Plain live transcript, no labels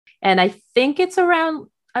And I think it's around,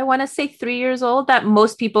 I want to say 3 years old that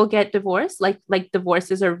most people get divorced. Like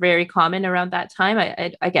divorces are very common around that time.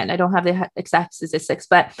 Again, I don't have the exact statistics,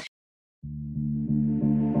 but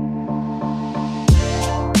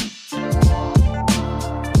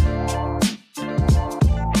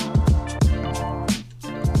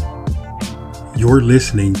You're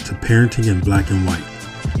listening to Parenting in Black and White,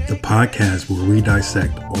 the podcast where we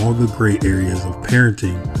dissect all the gray areas of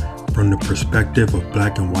parenting from the perspective of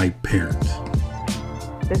Black and white parents.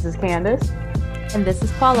 This is Candace. And this is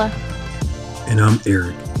Paula. And I'm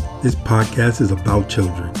Eric. This podcast is about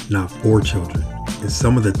children, not for children, and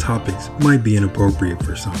some of the topics might be inappropriate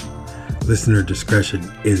for some. Listener discretion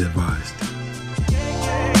is advised.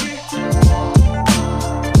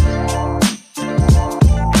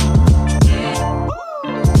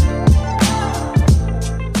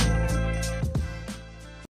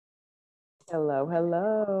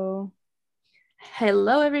 Hello.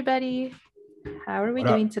 Hello, everybody. How are we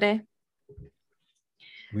doing today?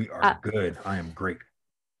 We are good. I am great.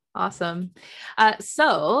 Awesome.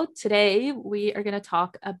 So today we are going to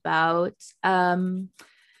talk about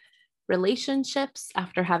relationships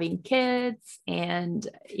after having kids and,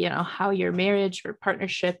 how your marriage or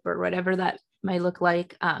partnership or whatever that might look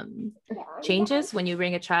like changes when you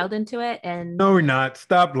bring a child into it. And no, we're not.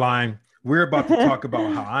 Stop lying. We're about to talk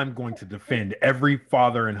about how I'm going to defend every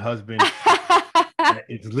father and husband that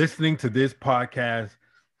is listening to this podcast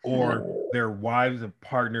or their wives and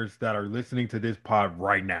partners that are listening to this pod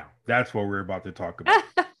right now. That's what we're about to talk about.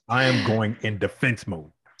 I am going in defense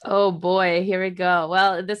mode. Oh boy, here we go.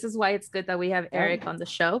 Well, this is why it's good that we have Eric on the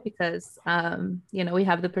show because, we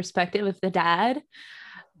have the perspective of the dad.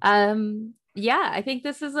 I think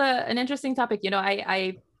this is an interesting topic.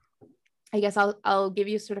 I guess I'll give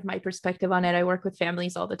you sort of my perspective on it. I work with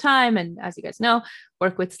families all the time. And as you guys know,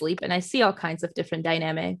 work with sleep and I see all kinds of different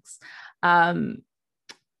dynamics.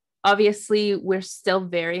 Obviously, we're still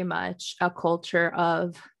very much a culture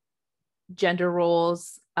of gender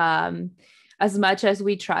roles. As much as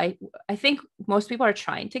we try, I think most people are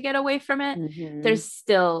trying to get away from it. Mm-hmm. There's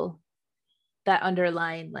still that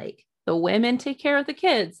underlying, like the women take care of the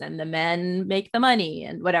kids and the men make the money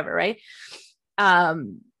and whatever, right?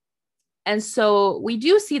 And so we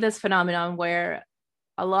do see this phenomenon where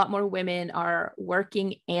a lot more women are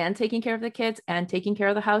working and taking care of the kids and taking care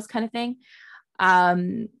of the house kind of thing.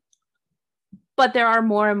 But there are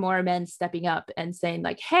more and more men stepping up and saying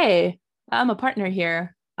like, hey, I'm a partner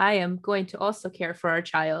here. I am going to also care for our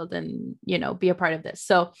child and, be a part of this.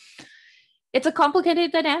 So it's a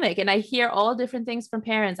complicated dynamic. And I hear all different things from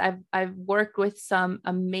parents. I've worked with some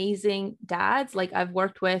amazing dads. Like I've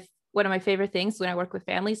worked with one of my favorite things when I work with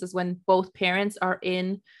families is when both parents are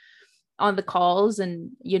in on the calls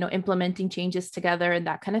and, implementing changes together and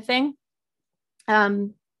that kind of thing.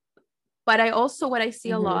 But I also, what I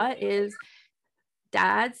see a lot is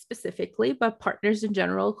dads specifically, but partners in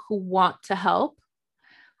general who want to help,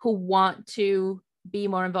 who want to be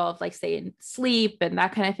more involved, like say in sleep and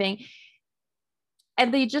that kind of thing.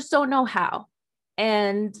 And they just don't know how.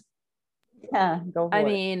 And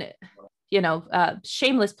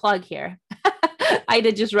shameless plug here. I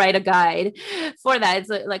did just write a guide for that. It's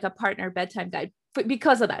like a partner bedtime guide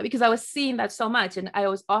because of that, because I was seeing that so much. And I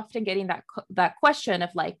was often getting that question of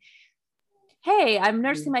like, hey, I'm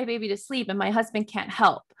nursing my baby to sleep and my husband can't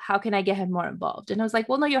help. How can I get him more involved? And I was like,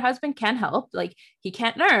 well, no, your husband can help. Like he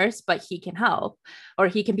can't nurse, but he can help, or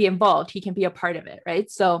he can be involved. He can be a part of it. Right.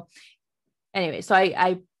 So anyway, so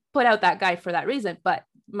I put out that guide for that reason. But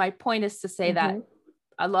my point is to say that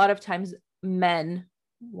a lot of times men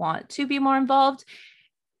want to be more involved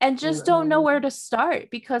and just don't know where to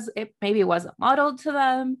start because it maybe wasn't modeled to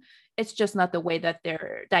them. It's just not the way that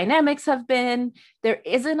their dynamics have been. There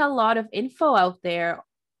isn't a lot of info out there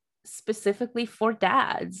specifically for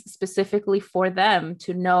dads, specifically for them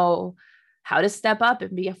to know how to step up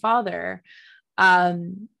and be a father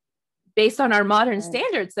based on our modern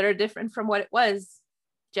standards that are different from what it was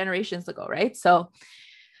generations ago, right? So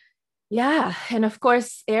yeah. And of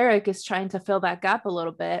course, Eric is trying to fill that gap a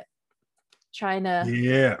little bit,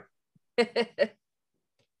 Yeah.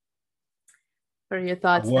 For your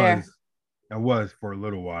thoughts there. I was for a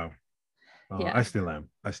little while. Yeah. I still am.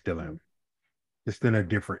 Just in a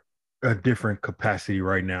different capacity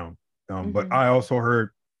right now. But I also heard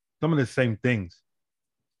some of the same things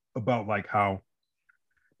about like how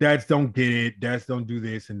dads don't get it, dads don't do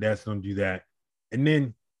this, and dads don't do that. And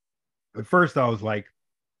then at first I was like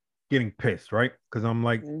getting pissed, right? Because I'm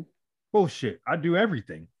like, bullshit, I do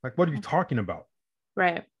everything. Like, what are you talking about?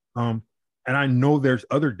 Right. And I know there's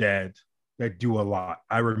other dads that do a lot.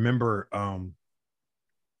 I remember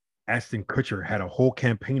Ashton Kutcher had a whole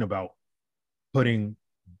campaign about putting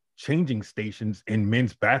changing stations in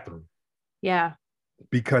men's bathroom. Yeah.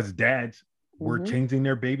 Because dads were changing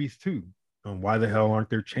their babies too. Why the hell aren't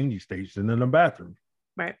there changing stations in the bathroom?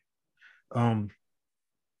 Right.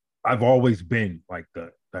 I've always been like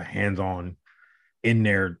the hands-on in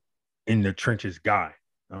there in the trenches guy.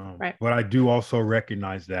 Right. But I do also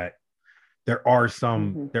recognize that there are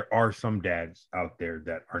some dads out there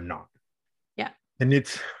that are not. Yeah. And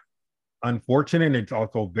it's unfortunate, and it's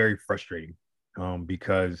also very frustrating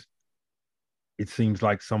because it seems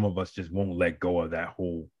like some of us just won't let go of that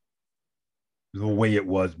whole the way it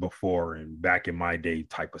was before and back in my day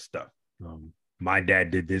type of stuff. My dad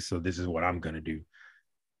did this, so this is what I'm gonna do.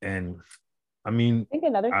 And I mean, I think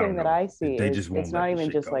another thing that I see they is just won't it's not even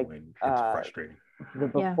just like it's frustrating. The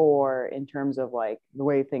before in terms of like the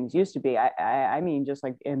way things used to be. I mean, just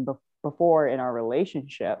like before in our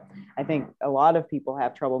relationship, I think a lot of people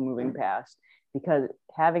have trouble moving past because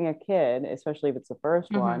having a kid, especially if it's the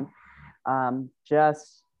first one,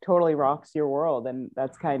 just totally rocks your world. And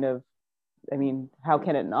that's kind of, I mean, how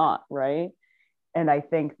can it not, right? And I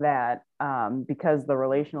think that because the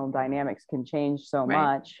relational dynamics can change so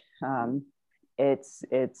much,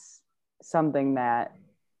 it's something that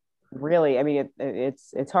really, I mean,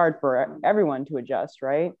 it's hard for everyone to adjust,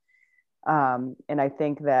 right? And I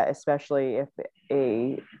think that especially if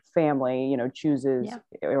a family, you know, chooses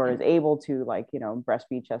or is able to like, you know,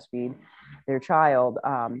 breastfeed, chest feed their child,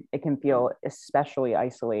 it can feel especially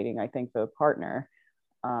isolating, I think, for the partner.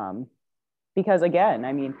 Because again,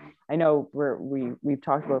 I mean, I know we've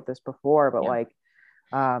talked about this before, but like,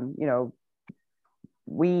 you know,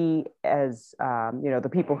 we as, you know, the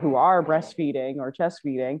people who are breastfeeding or chest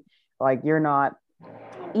feeding, like you're not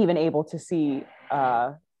even able to see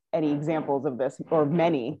any examples of this or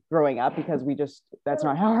many growing up because that's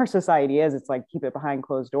not how our society is. It's like, keep it behind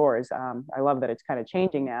closed doors. I love that it's kind of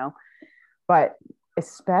changing now, but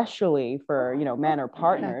especially for, you know, men or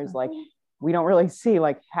partners, like we don't really see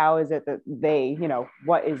like, how is it that they, you know,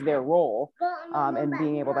 what is their role and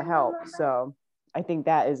being able to help. So I think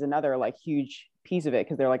that is another like huge piece of it.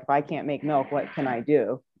 Cause they're like, if I can't make milk, what can I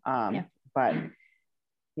do? But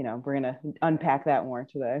you know, we're going to unpack that more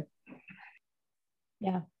today.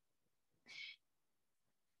 Yeah.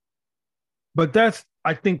 But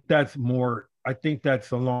I think that's along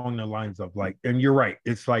the lines of like, and you're right.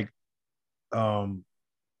 It's like,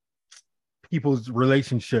 people's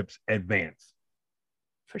relationships advance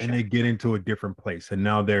and they get into a different place. And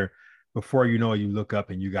now before you know it, you look up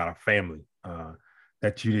and you got a family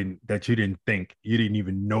that you didn't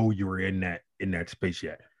even know you were in that space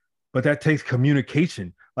yet. But that takes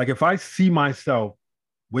communication. Like if I see myself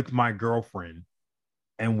with my girlfriend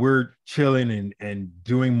and we're chilling and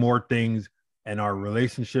doing more things and our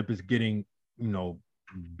relationship is getting, you know,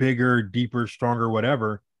 bigger, deeper, stronger,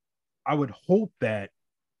 whatever, I would hope that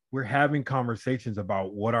we're having conversations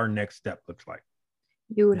about what our next step looks like.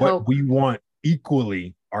 You would hope. We want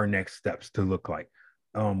equally our next steps to look like.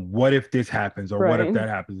 What if this happens or what if that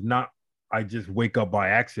happens? Not I just wake up by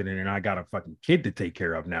accident and I got a fucking kid to take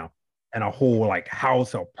care of now and a whole like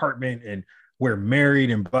house, apartment, and we're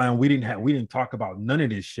married and blah. And we didn't talk about none of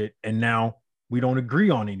this shit. And now we don't agree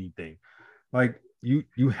on anything. Like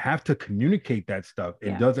you have to communicate that stuff.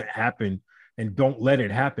 It doesn't happen, and don't let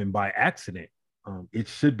it happen by accident. It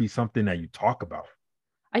should be something that you talk about.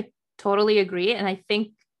 I totally agree. And I think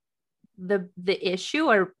the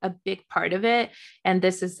issue or a big part of it, and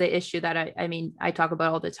this is the issue that I mean, I talk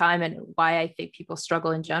about all the time and why I think people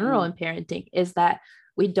struggle in general in parenting is that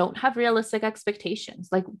we don't have realistic expectations.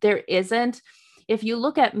 Like there isn't, if you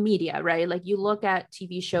look at media, right? Like you look at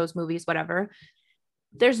TV shows, movies, whatever,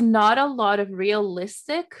 there's not a lot of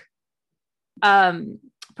realistic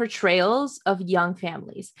portrayals of young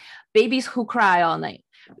families, babies who cry all night,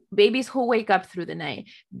 babies who wake up through the night,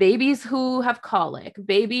 babies who have colic,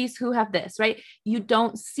 babies who have this, right? You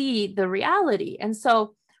don't see the reality. And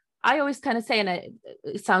so I always kind of say, and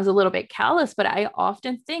it sounds a little bit callous, but I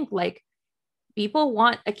often think like people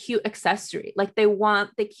want a cute accessory. Like they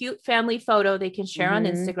want the cute family photo they can share on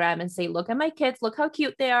Instagram and say, look at my kids, look how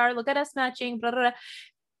cute they are, look at us matching, blah, blah, blah.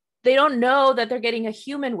 They don't know that they're getting a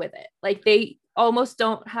human with it. Like they almost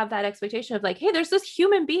don't have that expectation of like, hey, there's this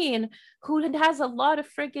human being who has a lot of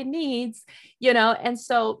freaking needs, you know? And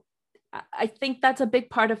so I think that's a big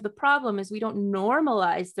part of the problem is we don't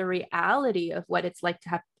normalize the reality of what it's like to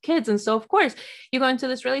have kids. And so of course you go into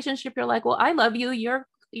this relationship, you're like, well, I love you.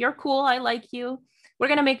 You're cool. I like you. We're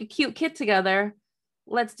going to make a cute kid together.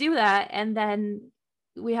 Let's do that. And then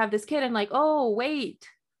we have this kid and like, oh, wait,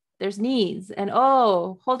 there's needs, and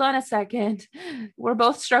oh, hold on a second, we're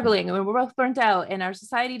both struggling and we're both burnt out and our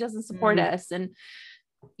society doesn't support us, and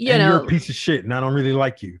you're a piece of shit and I don't really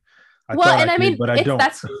like you. I mean, but I don't.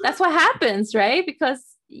 That's what happens, right? Because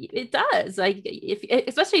it does. Like,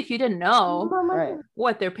 especially if you didn't know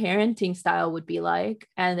what their parenting style would be like,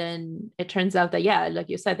 and then it turns out that, yeah, like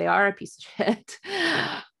you said, they are a piece of shit.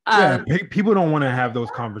 People don't want to have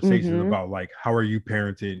those conversations about like, how are you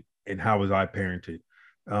parented and how was I parented?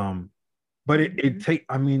 But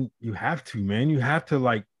I mean, you have to, man. You have to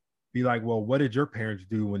like be like, well, what did your parents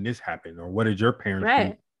do when this happened, or what did your parents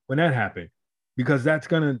do when that happened? Because that's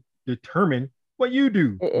gonna determine what you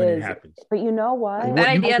do it happens. But you know what? That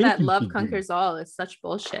idea that love conquers all is such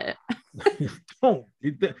bullshit. I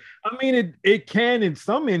mean, it can in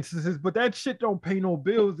some instances, but that shit don't pay no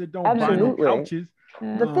bills. It don't buy no couches.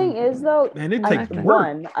 The thing is, though, and it takes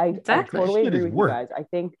work. I totally agree with you guys. I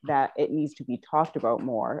think that it needs to be talked about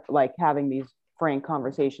more, like having these frank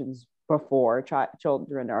conversations before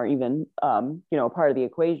children are even, part of the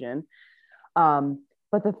equation.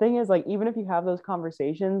 But the thing is, like, even if you have those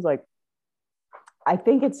conversations, like, I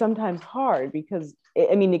think it's sometimes hard because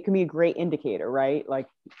it can be a great indicator, right? Like,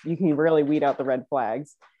 you can really weed out the red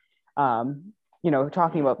flags, talking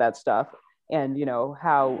about that stuff. And,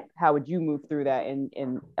 how would you move through that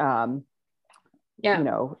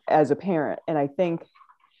as a parent? And I think,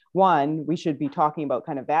 one, we should be talking about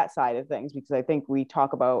kind of that side of things, because I think we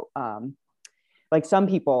talk about, like, some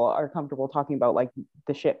people are comfortable talking about like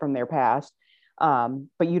the shit from their past.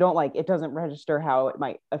 But you don't, like, it doesn't register how it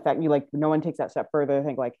might affect you. Like, no one takes that step further to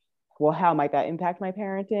think like, well, how might that impact my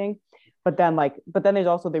parenting? But then there's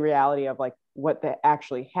also the reality of like what that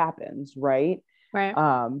actually happens, right?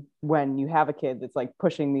 When you have a kid that's like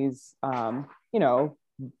pushing these,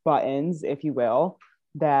 buttons, if you will,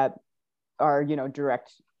 that are,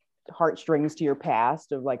 direct heartstrings to your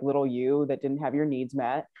past of like little you that didn't have your needs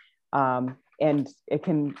met. And it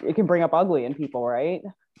can bring up ugly in people, right?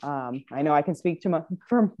 I know I can speak to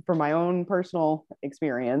from my own personal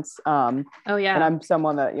experience. And I'm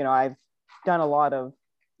someone that, I've done a lot of,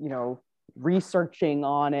 researching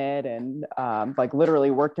on it, and like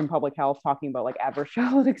literally worked in public health talking about like adverse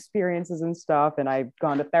childhood experiences and stuff. And I've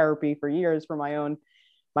gone to therapy for years for my own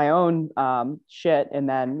shit. And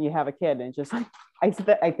then you have a kid, and it's just like,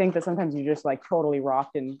 I think that sometimes you just like totally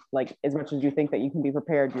rocked, and like as much as you think that you can be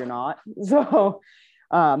prepared, you're not. So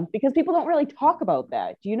because people don't really talk about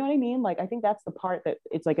that. Do you know what I mean? Like, I think that's the part that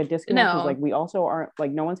it's like a disconnect. Is like, we also aren't,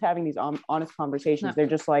 like, no one's having these honest conversations. No. They're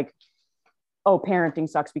just like, oh, parenting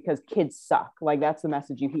sucks because kids suck. Like, that's the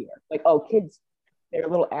message you hear. Like, oh, kids, they're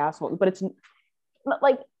little assholes. But it's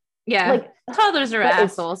like, like toddlers are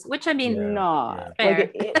assholes, which I mean, not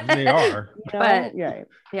fair. Like they are, but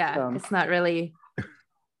it's not really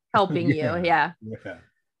helping you. Yeah,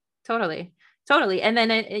 totally. And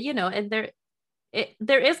then and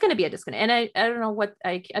there is going to be a disconnect. And I don't know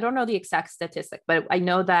I don't know the exact statistic, but I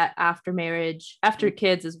know that after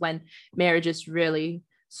kids is when marriages really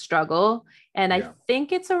struggle. And I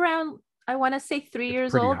think it's around, I want to say 3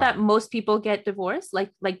 years old that most people get divorced.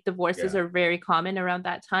 Like divorces are very common around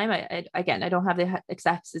that time. I don't have the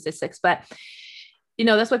exact statistics, but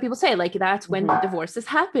that's what people say. Like, that's when divorces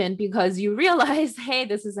happen, because you realize, hey,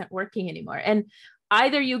 this isn't working anymore. And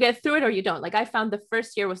either you get through it or you don't. Like, I found the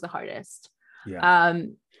first year was the hardest.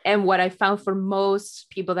 And what I found for most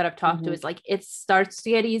people that I've talked to is like, it starts to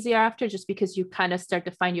get easier after, just because you kind of start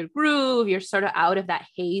to find your groove. You're sort of out of that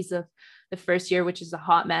haze of the first year, which is a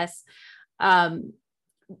hot mess. And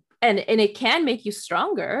it can make you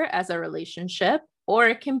stronger as a relationship, or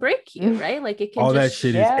it can break you, right? Like, it can all that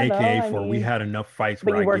shit is AKA for we had enough fights,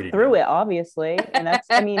 but you work through it, obviously. And that's,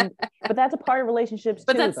 but that's a part of relationships too.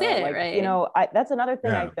 But that's though. it, like, right? That's another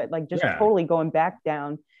thing totally going back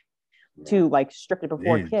down to like stripped it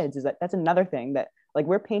before kids, is that's another thing that, like,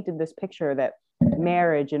 we're painted this picture that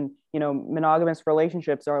marriage and monogamous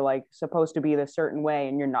relationships are like supposed to be this certain way,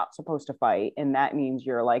 and you're not supposed to fight, and that means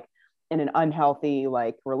you're like in an unhealthy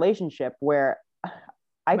like relationship, where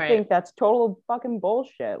I think that's total fucking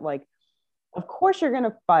bullshit. Like, of course you're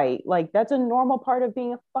gonna fight. Like, that's a normal part of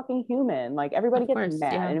being a fucking human. Like, everybody gets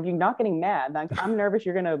mad, and if you're not getting mad, like, I'm nervous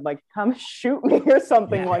you're gonna like come shoot me or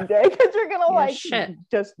something one day, because you're gonna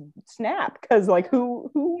just snap, because like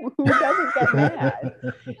who doesn't get mad?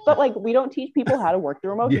 But like, we don't teach people how to work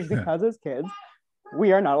through emotions, because as kids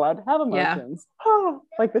we are not allowed to have emotions.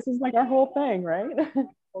 Like, this is like our whole thing, right?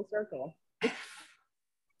 Full circle.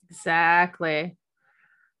 Exactly.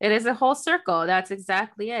 It is a whole circle. That's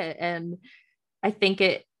exactly it. And I think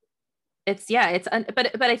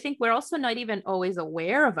but I think we're also not even always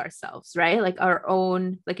aware of ourselves, right? Like our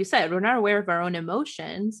own, like you said, we're not aware of our own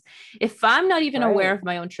emotions. If I'm not even aware of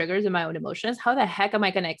my own triggers and my own emotions, how the heck am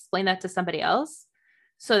I going to explain that to somebody else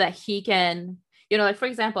so that he can, like, for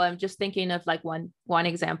example, I'm just thinking of like one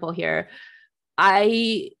example here.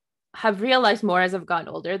 I have realized more as I've gotten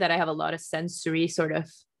older that I have a lot of sensory sort of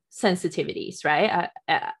sensitivities, right?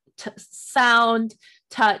 Sound,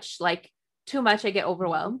 touch, like too much, I get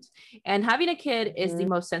overwhelmed. And having a kid is the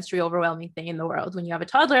most sensory overwhelming thing in the world. When you have a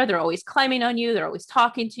toddler, they're always climbing on you, they're always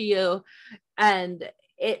talking to you, and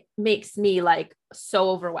it makes me like so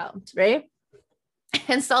overwhelmed, right?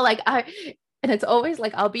 And so like and it's always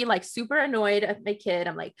like I'll be like super annoyed at my kid.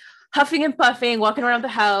 I'm like huffing and puffing, walking around the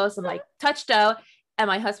house. I'm like touched out. And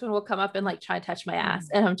my husband will come up and like try and touch my ass.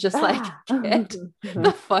 And I'm just like, get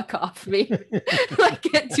the fuck off me. Like,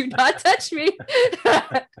 do not touch me.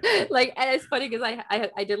 Like, and it's funny because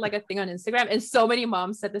I did like a thing on Instagram and so many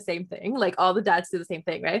moms said the same thing. Like all the dads do the same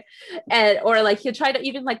thing, right? And or like he'll try to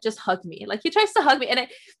even like just hug me. Like he tries to hug me. And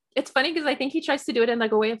it's funny because I think he tries to do it in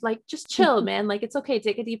like a way of like, just chill, man. Like it's okay,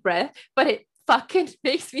 take a deep breath. But it fucking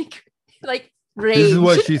makes me like rage. This is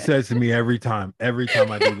what she says to me every time I do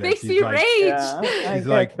that. It makes me like, rage. Yeah, she's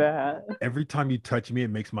like, that. Every time you touch me, it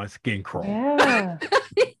makes my skin crawl. Yeah.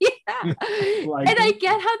 Like, and I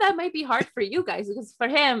get how that might be hard for you guys because for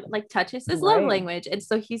him, like touch is his love language. And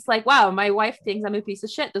so he's like, wow, my wife thinks I'm a piece of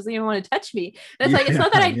shit, doesn't even want to touch me. And it's like, it's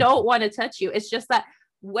not that I don't want to touch you. It's just that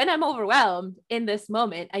when I'm overwhelmed in this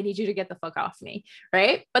moment, I need you to get the fuck off me.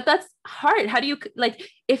 Right. But that's hard. How do you, like,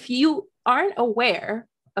 if you aren't aware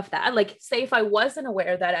of that, like say if I wasn't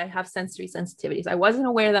aware that I have sensory sensitivities, I wasn't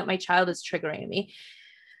aware that my child is triggering me,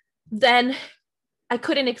 then I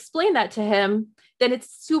couldn't explain that to him. Then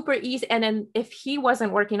it's super easy. And then if he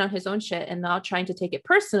wasn't working on his own shit and not trying to take it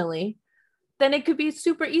personally, then it could be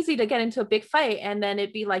super easy to get into a big fight. And then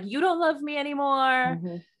it'd be like, you don't love me anymore.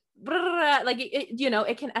 Like,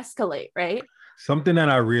 it can escalate, right? Something that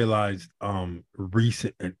I realized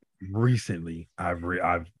recently,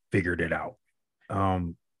 I've figured it out.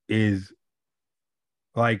 Is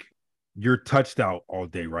like you're touched out all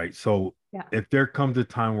day, right? So if there comes a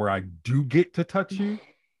time where I do get to touch you,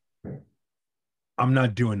 I'm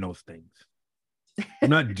not doing those things. I'm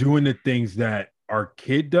not doing the things that our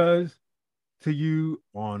kid does to you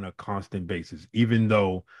on a constant basis, even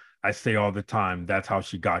though I say all the time, that's how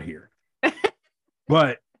she got here.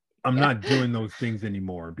 But I'm not doing those things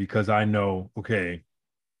anymore because I know, okay,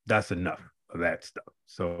 that's enough of that stuff.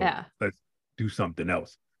 So let's do something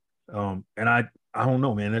else. And I don't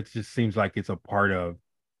know, man, it just seems like it's a part of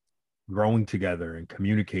growing together and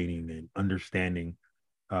communicating and understanding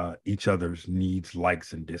each other's needs,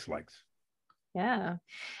 likes, and dislikes. Yeah.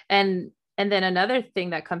 And then another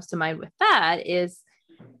thing that comes to mind with that is,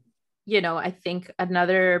 I think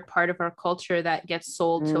another part of our culture that gets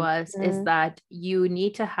sold to us is that you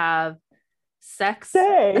need to have sex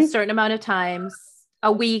a certain amount of times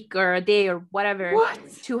a week or a day or whatever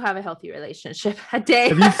to have a healthy relationship. A day.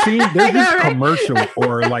 Have you seen there's this commercial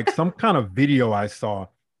or like some kind of video I saw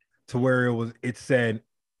to where it said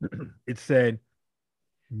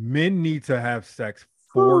men need to have sex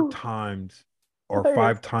 4 times or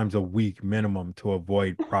 5 times a week minimum to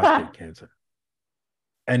avoid prostate cancer.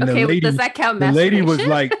 And the lady, does that count? The lady was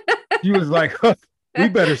like, she was like, we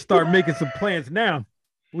better start making some plans now.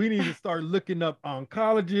 We need to start looking up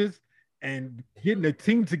oncologists and getting a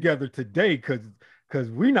team together today because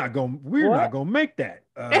we're not gonna make that.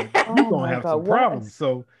 We're gonna have some problems.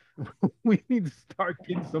 So we need to start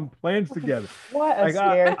getting some plans together. What a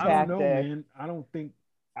scare tactic. I don't know, man.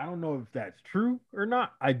 I don't know if that's true or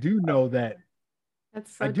not. I do know that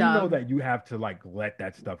know that you have to like let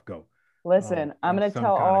that stuff go. Listen, I'm going to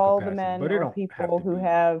tell all the men or people who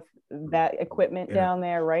have that equipment down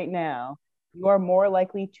there right now, you are more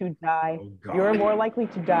likely to die. You're more likely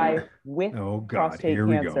to die with prostate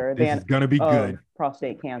cancer than it's going to be good.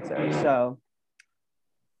 Prostate cancer. So,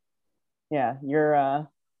 yeah, you're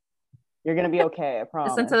going to be okay. I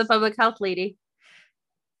promise. Listen to the public health lady.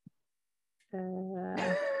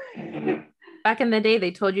 Back in the day,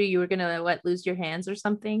 they told you were going to lose your hands or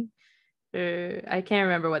something. I can't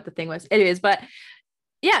remember what the thing was. Anyways, but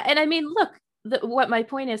yeah, and I mean, look, what my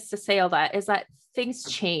point is to say all that is that things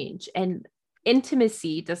change and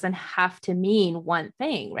intimacy doesn't have to mean one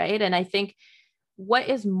thing, right? And I think what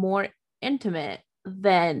is more intimate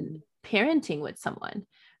than parenting with someone,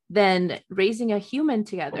 than raising a human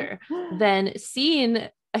together, than seeing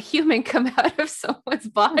a human come out of someone's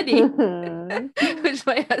body, which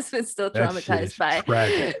my husband's still traumatized by.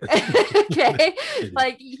 Okay.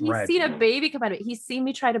 Like he's seen a baby come out of it. He's seen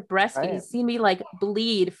me try to breastfeed. He's seen me like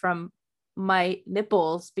bleed from my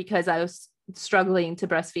nipples because I was struggling to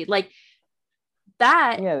breastfeed. Like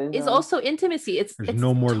that is also intimacy. It's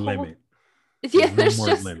no more limit. Yeah, there's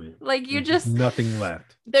just limit. Like you just nothing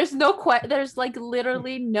left. There's there's like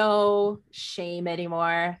literally no shame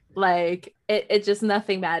anymore. Like it just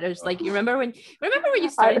nothing matters. Like you remember when you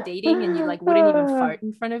started dating and you like wouldn't even fart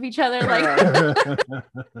in front of each other? Like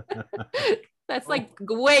that's like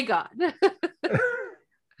way gone.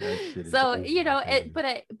 So you know it,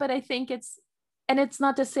 but I think it's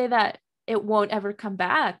not to say that it won't ever come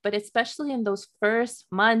back, but especially in those first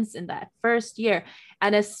months, in that first year,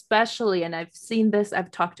 and especially, and I've seen this,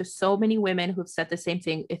 I've talked to so many women who've said the same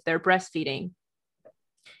thing, if they're breastfeeding.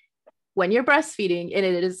 When you're breastfeeding, and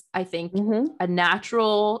it is, I think, a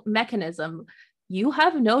natural mechanism, you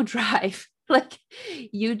have no drive. Like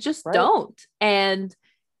you just don't. And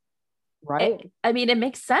I mean, it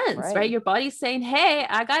makes sense, right? Your body's saying, hey,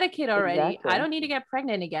 I got a kid already. Exactly. I don't need to get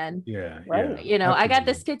pregnant again. Yeah. You know, absolutely. I got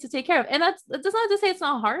this kid to take care of. And that's not to say it's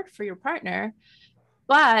not hard for your partner,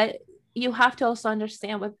 but you have to also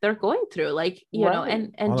understand what they're going through. Like, you know,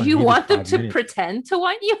 and do you want them to pretend to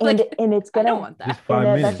want you? Like, and it's gonna, I don't want that.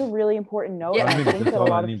 That's a really important note. Yeah. I think that a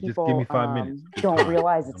lot of people don't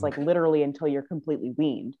realize it's like literally until you're completely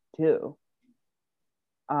weaned too.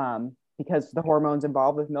 Because the hormones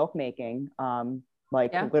involved with milk making,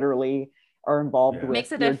 literally are involved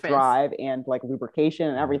with your drive and like lubrication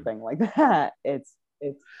and everything like that. It's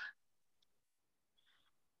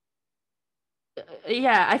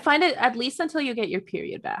I find it at least until you get your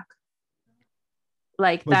period back.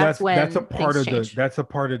 Like that's a part of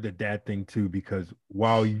the dad thing too, because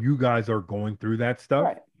while you guys are going through that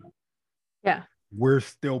stuff, we're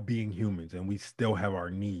still being humans and we still have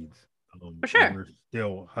our needs. For sure. We're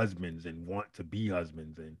still husbands and want to be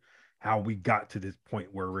husbands, and how we got to this point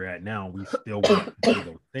where we're at now, we still want to do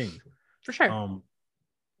those things. For sure.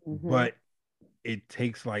 But it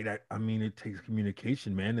takes like that. I mean, it takes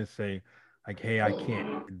communication, man, to say like, hey, I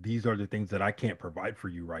can't, these are the things that I can't provide for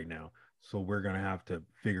you right now. So we're going to have to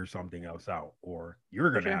figure something else out, or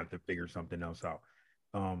you're going to have to figure something else out.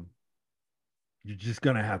 You're just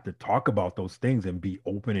going to have to talk about those things and be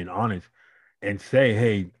open and honest. And say,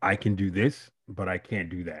 hey, I can do this, but I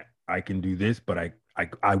can't do that. I can do this, but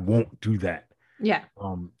I won't do that. Yeah.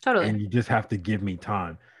 Totally. And you just have to give me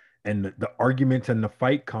time. And the arguments and the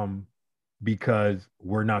fight come because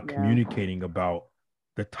we're not communicating about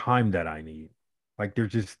the time that I need. Like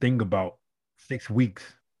there's this thing about 6 weeks.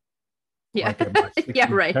 Yeah.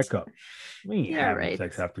 Like right. Checkup. We ain't having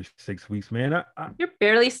sex after 6 weeks, man. You're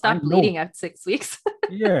barely stopped bleeding at 6 weeks.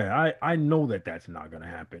 I know that that's not going to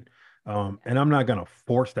happen. And I'm not gonna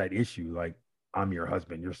force that issue. Like I'm your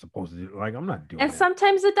husband, you're supposed to do. Like I'm not doing. And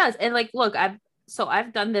sometimes it does. And like, look, I've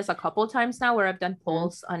done this a couple of times now, where I've done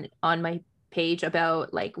polls on my page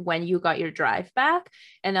about like when you got your drive back,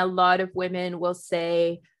 and a lot of women will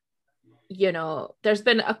say, you know, there's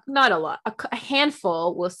been not a lot, a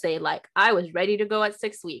handful will say like, I was ready to go at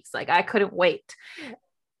 6 weeks, like I couldn't wait.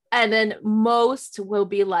 And then most will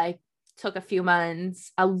be like, took a few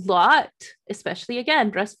months. A lot, especially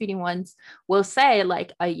again breastfeeding ones, will say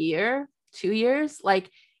like a year, 2 years.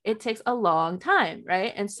 Like it takes a long time,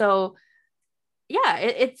 right? And so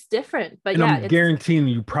it's different. But and I'm guaranteeing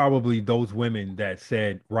you, probably those women that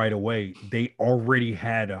said right away they already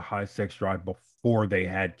had a high sex drive before they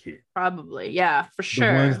had kids. Probably, for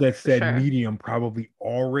sure. The ones that said medium probably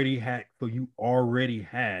already had. So you already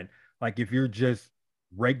had, like, if you're just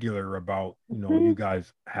regular about, you know, you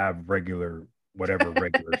guys have regular, whatever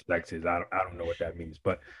regular sex is. I don't know what that means,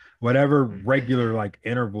 but whatever regular like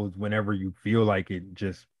intervals, whenever you feel like it,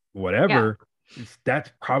 just whatever,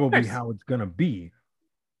 that's probably how it's gonna be.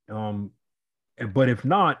 But if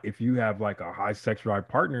not, if you have like a high sex drive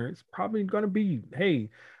partner, it's probably gonna be, hey,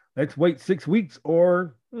 let's wait 6 weeks,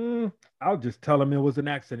 or I'll just tell them it was an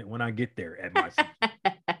accident when I get there at my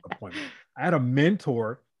appointment. I had a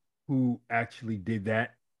mentor who actually did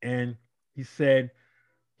that, and he said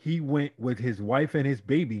he went with his wife and his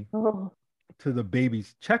baby to the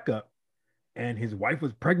baby's checkup, and his wife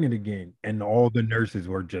was pregnant again, and all the nurses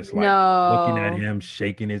were just like looking at him,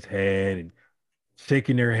 shaking his head and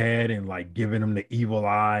shaking their head and like giving him the evil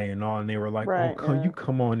eye and all, and they were like, you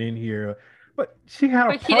come on in here. But she had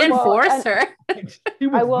a he didn't force her.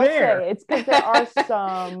 I will say it's because there are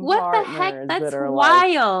some what the heck, that's that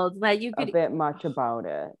wild, like, that you could a bit much about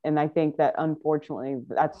it. And I think that unfortunately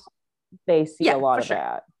they see a lot of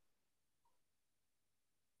that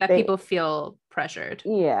people feel pressured.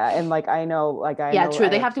 And like I know true,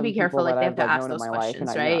 they have to be careful, like they have to ask those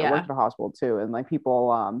questions, right? I worked at a hospital too, and like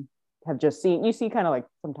people have just seen kind of like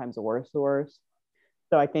sometimes the worst.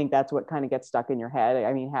 So I think that's what kind of gets stuck in your head.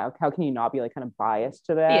 I mean, how can you not be like kind of biased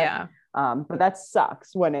to that? Yeah. But that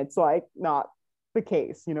sucks when it's like not the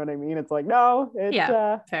case. You know what I mean? It's like, no,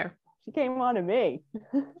 it's fair. She came on to me.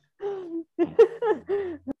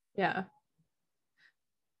 Yeah.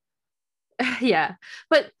 Yeah.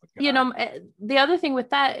 But you know, the other thing with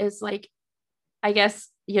that is like, I guess,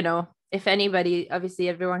 you know, if anybody, obviously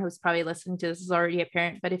everyone who's probably listening to this is already a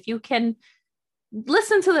parent, but if you can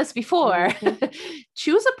listen to this before,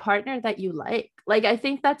 choose a partner that you like. Like, I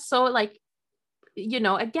think that's so like, you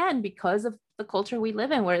know, again, because of the culture we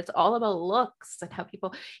live in where it's all about looks and how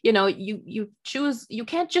people, you know, you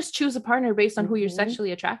can't just choose a partner based on who you're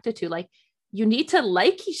sexually attracted to. Like, you need to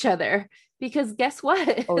like each other, because guess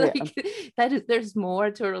what? Like, there's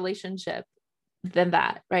more to a relationship than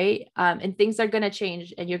that, right? And things are going to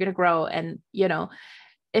change and you're going to grow. And, you know,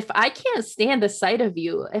 if I can't stand the sight of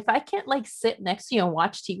you, if I can't like sit next to you and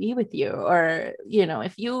watch TV with you, or, you know,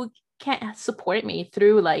 if you can't support me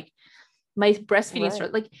through like my breastfeeding story,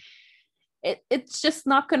 like it's just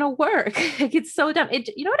not going to work. Like, it's so dumb.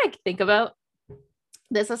 You know what I think about?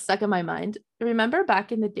 This is stuck in my mind. Remember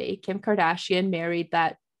back in the day, Kim Kardashian married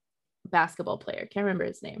that basketball player. Can't remember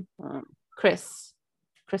his name. Chris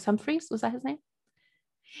Humphries, was that his name?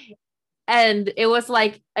 And it was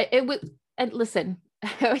like, it was, and listen,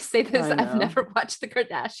 I always say this, I've never watched the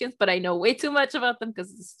Kardashians, but I know way too much about them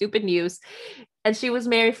because it's stupid news. And she was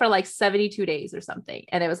married for like 72 days or something.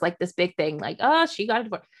 And it was like this big thing, like, oh, she got a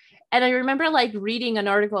divorce. And I remember like reading an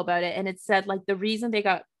article about it, and it said like the reason they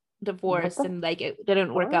got divorced and like it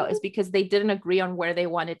didn't work out is because they didn't agree on where they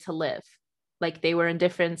wanted to live. Like, they were in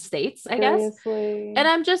different states, I guess. And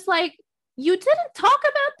I'm just like, you didn't talk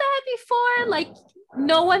about that before? Like,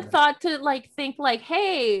 no one thought to like think like,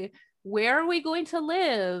 hey, where are we going to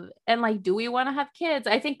live? And like, do we want to have kids?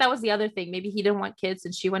 I think that was the other thing. Maybe he didn't want kids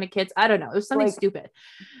and she wanted kids. I don't know. It was something like, stupid.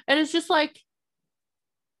 And it's just like,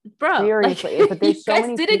 bro, seriously, like, but there's you so guys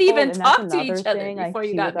many didn't people, even talk to each other before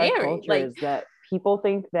you got married. Like, is that people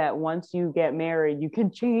think that once you get married, you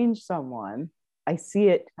can change someone. I see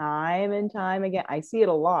it time and time again. I see it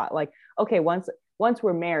a lot. Like, okay, once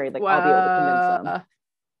we're married, like, I'll be able to convince them,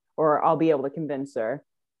 or I'll be able to convince her.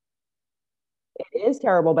 It is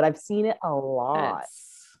terrible, but I've seen it a lot.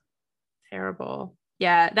 It's terrible.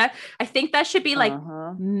 Yeah, that I think that should be like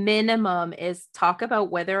minimum is talk about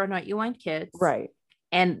whether or not you want kids, right?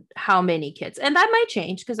 And how many kids. And that might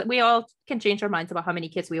change because we all can change our minds about how many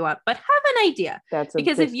kids we want, but have an idea.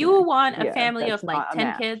 Because if you want a family of like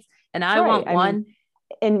 10 kids and I want one.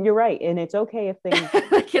 And you're right. And it's okay if things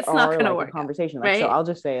like, it's not gonna like work a conversation. Out, like, right? so I'll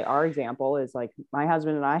just say our example is like my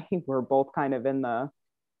husband and I were both kind of in the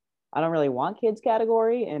I don't really want kids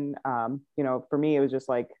category. And you know, for me, it was just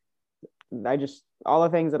like all the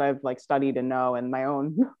things that I've like studied and know, and my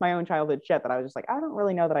own childhood shit that I was just like, I don't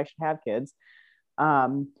really know that I should have kids.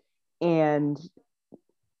 And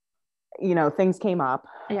you know, things came up.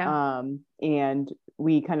 And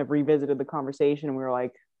we kind of revisited the conversation, and we were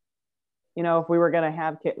like, you know, if we were gonna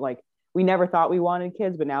have kids, like, we never thought we wanted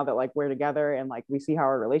kids, but now that like we're together and like we see how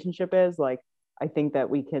our relationship is, like, I think that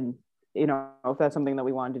we can, you know, if that's something that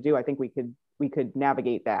we wanted to do, I think we could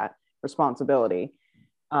navigate that responsibility.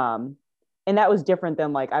 And that was different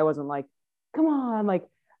than like, I wasn't like, come on, like,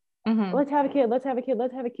 let's have a kid.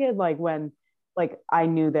 Like, when like I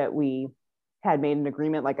knew that we had made an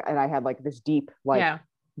agreement, like, and I had like this deep like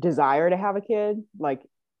desire to have a kid, like,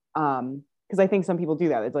 because I think some people do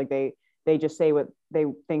that. It's like they just say what they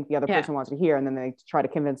think the other person wants to hear, and then they try to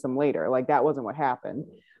convince them later. Like, that wasn't what happened.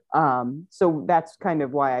 So that's kind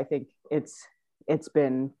of why I think it's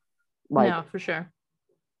been like, no, for sure,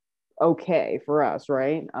 okay for us,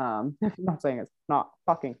 right? I'm not saying it's not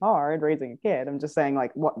fucking hard raising a kid. I'm just saying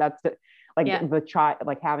like what that's like the child,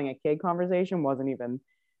 like having a kid conversation wasn't even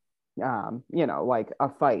you know, like a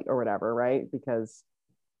fight or whatever, right? Because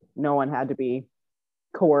no one had to be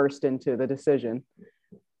coerced into the decision.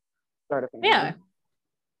 Start a family.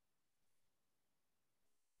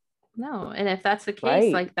 No, and if that's the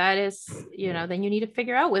case, like, that is, you know, then you need to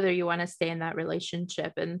figure out whether you want to stay in that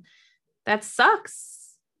relationship, and that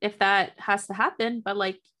sucks if that has to happen. But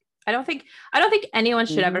like, I don't think anyone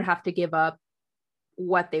should ever have to give up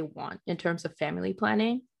what they want in terms of family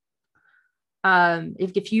planning.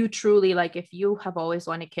 If you truly, like, if you have always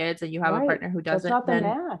wanted kids and you have a partner who doesn't, that's not the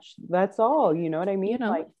match. That's all. You know what I mean? You know,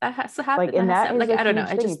 like, that has to happen. Like, and that is like, I don't know.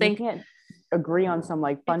 I just think you can't agree on some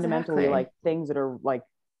like fundamentally like things that are like,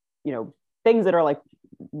 you know, things that are like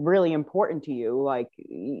really important to you. Like,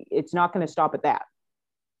 it's not going to stop at that.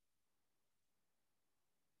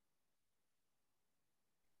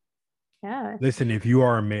 Yeah. Listen, if you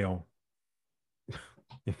are a male,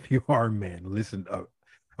 if you are a man, listen up.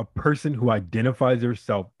 a person who identifies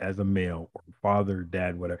herself as a male or father,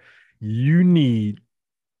 dad, whatever, you need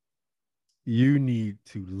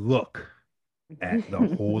to look at the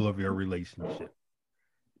whole of your relationship,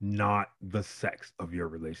 not the sex of your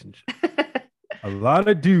relationship. A lot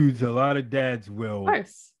of dudes, a lot of dads will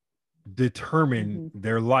determine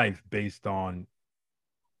their life based on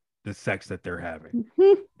the sex that they're having.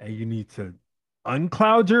 And you need to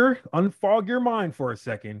unfog your mind for a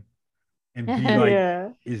second and be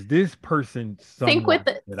like, is this person think with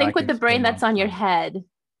the brain that's on your head?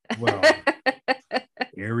 Well,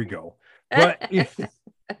 here we go. But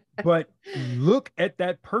look at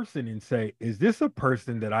that person and say, is this a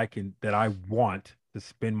person that I want to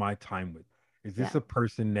spend my time with? Is this a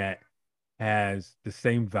person that has the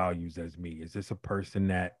same values as me? Is this a person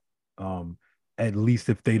that at least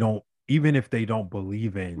even if they don't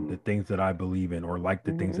believe in the things that I believe in or like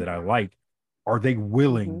the things that I like, are they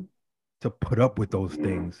willing to put up with those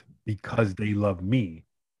things because they love me?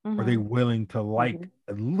 Are they willing to like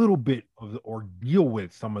a little bit of or deal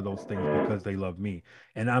with some of those things because they love me?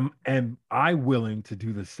 And am I willing to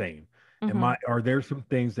do the same? Are there some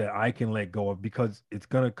things that I can let go of, because it's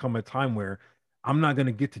gonna come a time where I'm not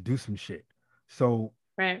gonna get to do some shit. So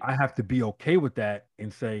I have to be okay with that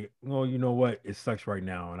and say, well, you know what? It sucks right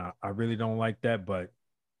now. And I really don't like that, but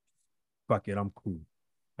fuck it, I'm cool.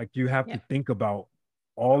 Like, you have to think about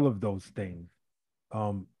all of those things.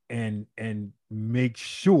 And make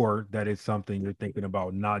sure that it's something you're thinking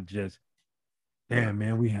about, not just, damn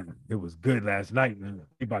man, it was good last night, man.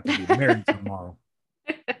 We about to get married tomorrow.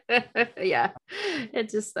 Yeah, it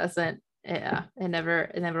just doesn't. Yeah, it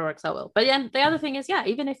never works out well. But yeah, the other thing is,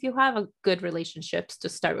 even if you have a good relationships to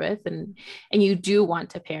start with, and you do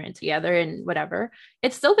want to parent together and whatever,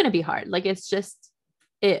 it's still going to be hard. Like, it's just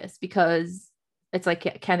is, because it's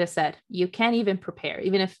like Candace said, you can't even prepare,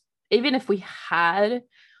 even if we had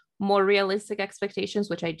more realistic expectations,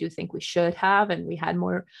 which I do think we should have, and we had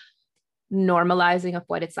more normalizing of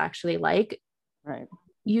what it's actually like, right?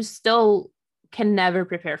 You still can never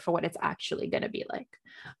prepare for what it's actually going to be like.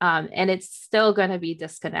 And it's still going to be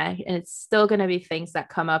disconnect, and it's still going to be things that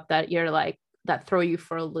come up that you're like, that throw you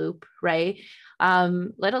for a loop, right?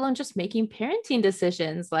 Let alone just making parenting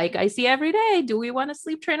decisions. Like, I see every day, do we want to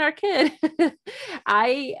sleep train our kid?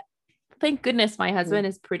 I thank goodness my husband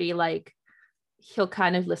is pretty like, he'll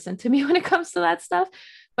kind of listen to me when it comes to that stuff.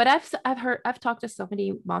 But I've talked to so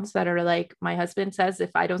many moms that are like, my husband says if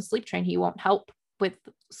I don't sleep train, he won't help with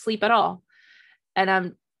sleep at all.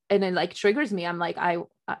 And it like triggers me. I'm like, I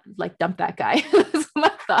like dump that guy. That's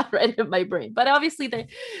my thought right in my brain. But obviously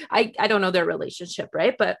I don't know their relationship,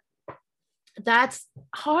 right? But that's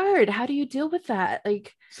hard. How do you deal with that?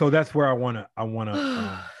 Like, so that's where I want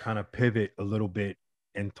to kind of pivot a little bit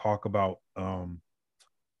and talk about the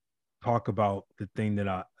thing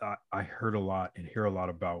that I heard a lot and hear a lot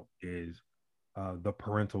about is the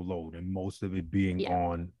parental load, and most of it being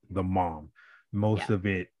on the mom. Most of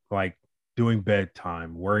it, like doing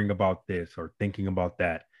bedtime, worrying about this or thinking about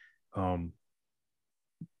that. Do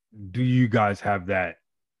you guys have that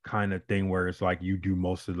kind of thing where it's like you do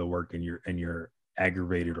most of the work and you're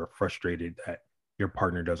aggravated or frustrated that your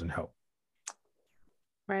partner doesn't help?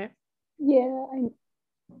 Right. Yeah.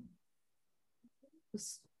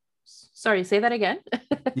 Sorry, say that again.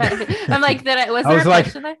 I'm like, was there a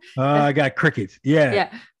question there? I got crickets. Yeah.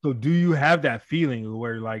 So do you have that feeling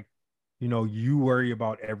where, like, you worry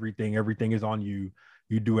about everything is on you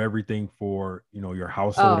do everything for your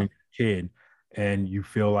household and your kid, and you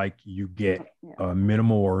feel like you get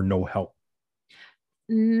minimal or no help?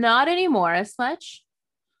 Not anymore as much.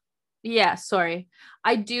 Yeah, sorry.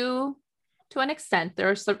 I do, to an extent.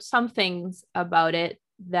 There are some things about it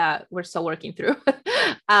that we're still working through.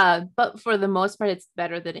 But for the most part, it's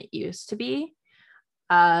better than it used to be.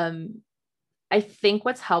 I think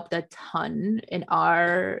what's helped a ton in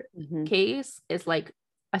our case is, like,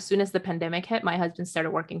 as soon as the pandemic hit, my husband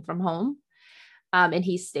started working from home, and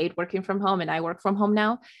he stayed working from home, and I work from home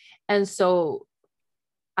now. And so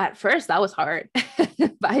at first that was hard,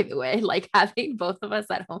 by the way, like having both of us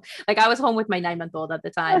at home. Like, I was home with my 9-month-old at the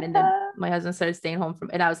time, and then my husband started staying home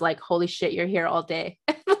and I was like, holy shit, you're here all day.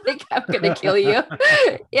 Like, I'm gonna kill you.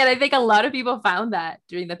 And I think a lot of people found that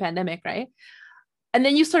during the pandemic, right? And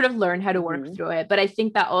then you sort of learn how to work through it. But I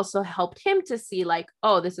think that also helped him to see, like,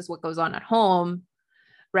 oh, this is what goes on at home,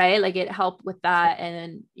 right? Like, it helped with that.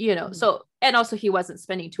 And then, so, and also he wasn't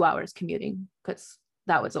spending 2 hours commuting, because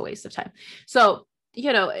that was a waste of time. So,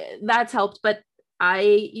 that's helped. But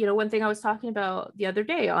one thing I was talking about the other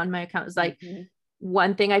day on my account is like,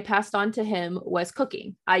 one thing I passed on to him was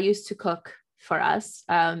cooking. I used to cook for us.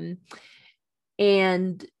 And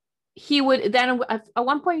he would then at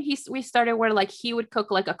one point we started where like he would cook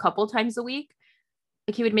like a couple times a week.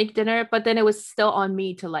 Like he would make dinner, but then it was still on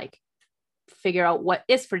me to like figure out what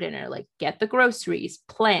is for dinner, like get the groceries,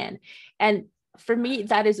 plan. And for me,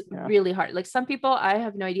 that is really hard. Like some people, I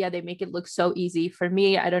have no idea, they make it look so easy. For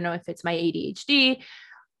me, I don't know if it's my ADHD.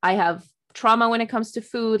 I have trauma when it comes to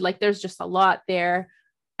food. Like there's just a lot there.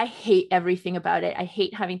 I hate everything about it. I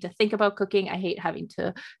hate having to think about cooking. I hate having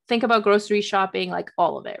to think about grocery shopping, like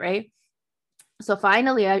all of it, right? So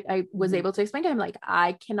finally, I was able to explain to him, like,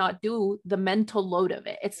 I cannot do the mental load of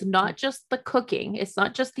it. It's not just the cooking. It's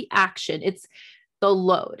not just the action. It's the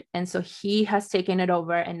load. And so he has taken it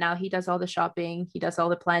over, and now he does all the shopping. He does all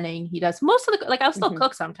the planning. He does most of the, like, I'll still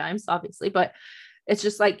cook sometimes, obviously, but it's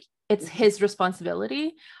just like, it's his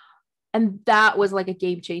responsibility. And that was like a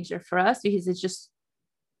game changer for us, because it's just,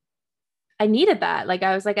 I needed that. Like,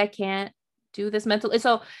 I was like, I can't do this mentally.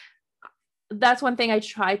 So that's one thing I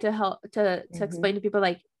try to help to explain to people,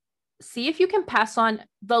 like, see if you can pass on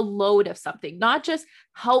the load of something, not just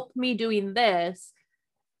help me doing this,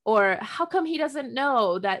 or how come he doesn't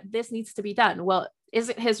know that this needs to be done? Well, is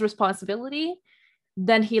it his responsibility?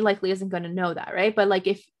 Then he likely isn't going to know that, right? But like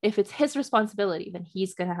if it's his responsibility, then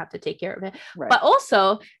he's going to have to take care of it. Right. But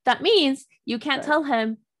also that means you can't tell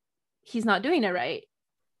him he's not doing it right.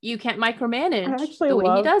 You can't micromanage the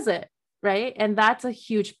way he does it, right? And that's a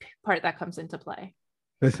huge part that comes into play.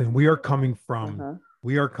 Listen, we are coming from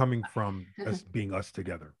us being us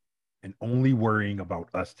together and only worrying about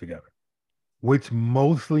us together, which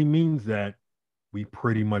mostly means that we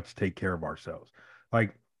pretty much take care of ourselves.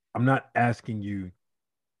 Like, I'm not asking you,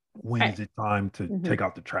 when is it time to take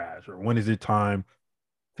out the trash, or when is it time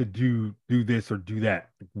to do this or do that?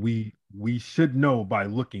 We should know by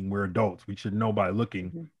looking. We're adults. We should know by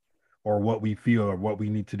looking or what we feel or what we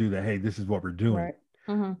need to do, that, hey, this is what we're doing.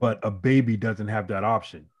 Right. But a baby doesn't have that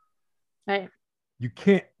option. Right. You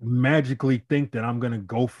can't magically think that I'm going to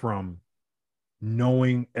go from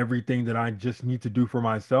knowing everything that I just need to do for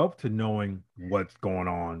myself to knowing what's going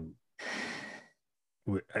on.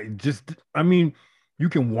 I mean, you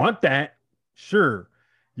can want that. Sure.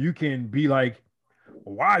 You can be like,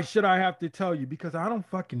 why should I have to tell you? Because I don't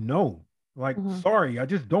fucking know. Like, sorry, I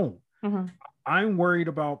just don't. I'm worried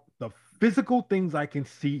about the physical things I can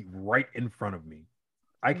see right in front of me.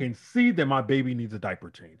 I can see that my baby needs a diaper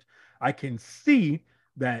change. I can see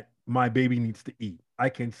that my baby needs to eat. I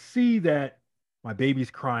can see that my baby's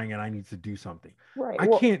crying and I need to do something. Right. I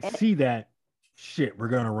can't see that, shit, we're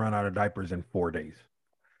going to run out of diapers in 4 days.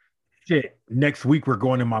 Shit, next week we're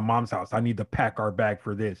going to my mom's house. I need to pack our bag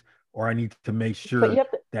for this. Or I need to make sure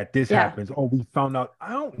that this happens. Oh, we found out.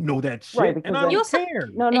 I don't know that shit, right, and I don't care.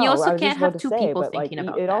 And you also can't have two people thinking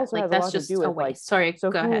about that. It also has a lot to do with, like, sorry, so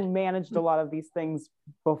who managed a lot of these things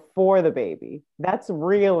before the baby? That's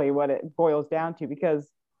really what it boils down to. Because,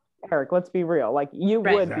 Eric, let's be real. Like, you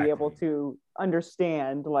would be able to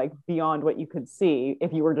understand, like, beyond what you could see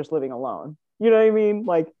if you were just living alone. You know what I mean?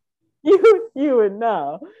 Like, you would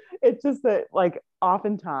know. It's just that, like,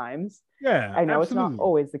 oftentimes, I know it's not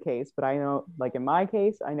always the case, but I know, like, in my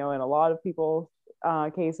case, I know in a lot of people's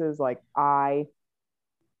cases, like,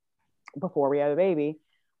 before we had a baby,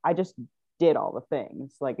 I just did all the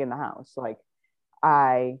things, like, in the house. Like,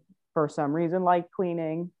 I, for some reason, like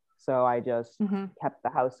cleaning, so I just kept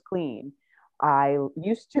the house clean. I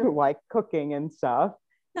used to like cooking and stuff.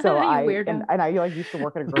 So I like used to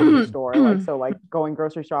work at a grocery store, like, so like going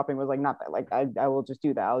grocery shopping was like not that, like, I will just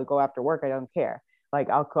do that. I'll go after work. I don't care. Like,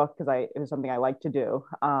 I'll cook because it was something I like to do.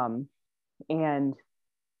 And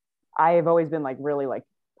I have always been like really like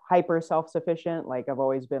hyper self-sufficient. Like, I've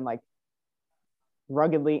always been like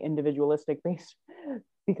ruggedly individualistic based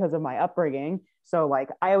because of my upbringing. So like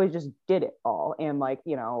I always just did it all. And like,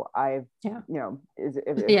 you know, if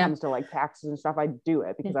it comes to like taxes and stuff, I do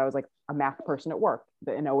it because I was like a math person at work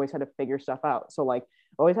and always had to figure stuff out. So like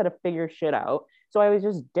always had to figure shit out. So I always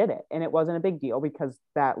just did it. And it wasn't a big deal because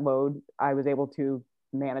that load I was able to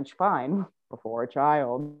manage fine before a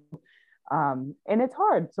child. And it's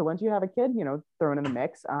hard. So once you have a kid, you know, thrown in the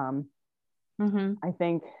mix, I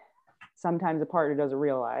think sometimes a partner doesn't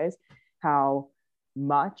realize how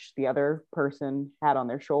much the other person had on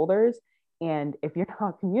their shoulders. And if you're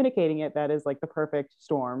not communicating it, that is like the perfect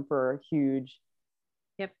storm for a huge.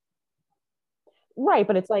 Right.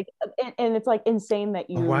 But it's like, and it's like insane that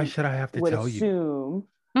you why should I have to would tell assume,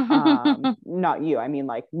 not you, I mean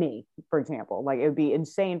like me, for example, like it would be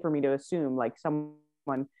insane for me to assume like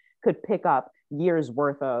someone could pick up years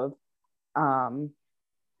worth of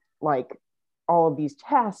like all of these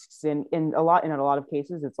tasks. And in a lot of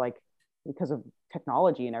cases, it's like because of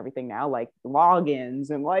technology and everything now, like logins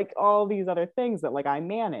and like all these other things that like I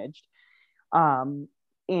managed. And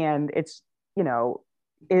it's, you know,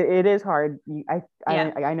 it is hard.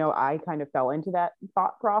 I know I kind of fell into that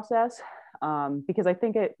thought process, because I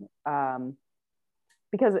think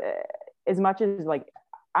because as much as like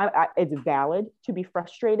it's valid to be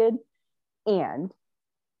frustrated, and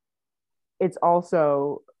it's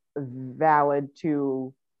also valid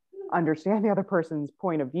to understand the other person's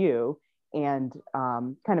point of view and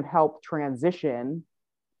kind of help transition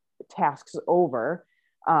tasks over,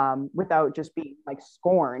 without just being like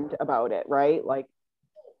scorned about it, right? Like,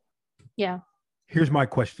 yeah. Here's my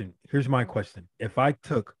question. If I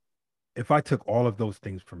took all of those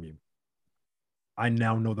things from you, I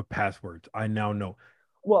now know the passwords. I now know.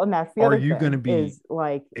 Well, and that's the Are other you thing going to be is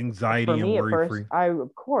like, anxiety for and me at worry first, free? I,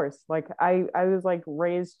 of course, like I was like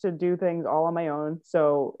raised to do things all on my own.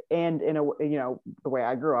 So, and in a, you know, the way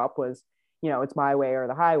I grew up was, you know, it's my way or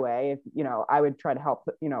the highway. If, you know, I would try to help,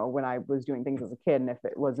 you know, when I was doing things as a kid, and if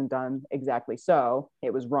it wasn't done exactly so,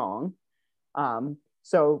 it was wrong.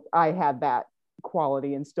 So I had that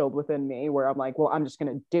quality instilled within me where I'm like, well, I'm just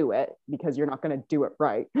going to do it because you're not going to do it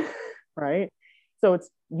right. Right. So it's,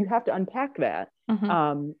 you have to unpack that.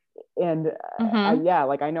 Mm-hmm. And yeah,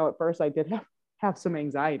 like I know at first I did have some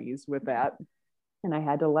anxieties with that, and I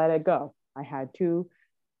had to let it go. I had to,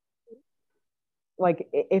 like,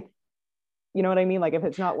 if you know what I mean, like if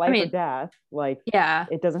it's not life or death, like, yeah,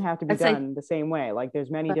 it doesn't have to be done the same way. Like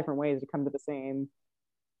there's many different ways to come to the same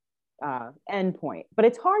end point, but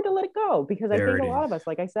it's hard to let it go because I think a lot of us,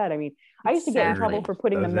 like I said, I mean, I used to get in trouble for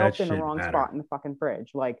putting the milk in the wrong spot in the fucking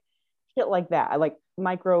fridge, like shit like that. I like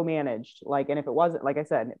micromanaged, like, and if it wasn't, like I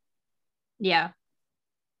said, yeah.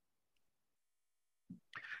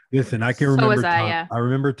 Listen, I can remember yeah. I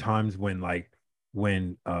remember times when my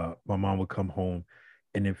mom would come home,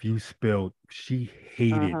 and if you spilled, she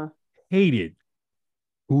hated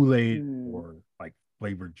Kool-Aid or like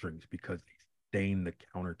flavored drinks because they stained the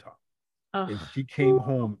countertop. If she came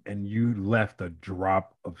home and you left a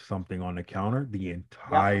drop of something on the counter, the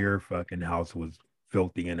entire fucking house was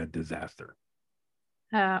filthy and a disaster.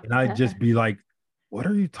 And I'd just be like, what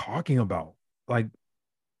are you talking about? Like,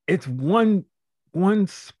 it's one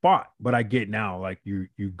spot, but I get now, like you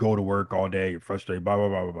go to work all day, you're frustrated, blah blah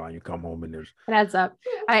blah blah blah, and you come home and there's it adds up.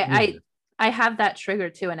 I have that trigger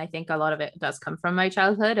too, and I think a lot of it does come from my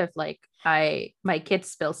childhood of like my kid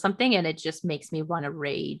spills something and it just makes me want to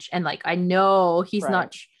rage, and like I know he's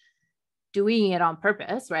not doing it on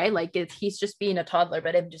purpose, right? Like he's just being a toddler,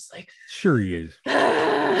 but I'm just like, sure he is.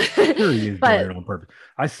 Sure he is doing it on purpose.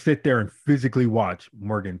 I sit there and physically watch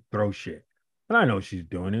Morgan throw shit. And I know she's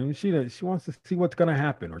doing it. And she wants to see what's gonna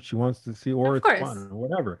happen, or she wants to see, or it's fun or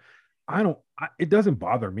whatever. It doesn't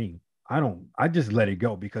bother me. I just let it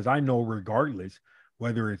go because I know regardless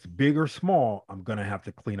whether it's big or small, I'm gonna have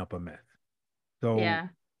to clean up a mess. So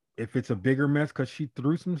if it's a bigger mess because she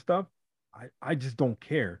threw some stuff, I just don't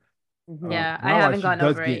care. Yeah, I haven't gone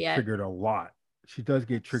over it yet. Triggered a lot. She does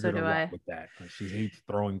get triggered a lot with that. She hates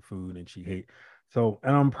throwing food, and she hates. So,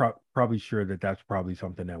 and I'm probably sure that that's probably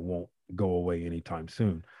something that won't go away anytime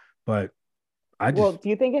soon. But do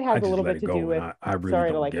you think it has a little bit to do with? I really sorry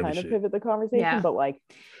don't to like give kind of shit. pivot the conversation, but like,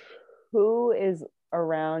 who is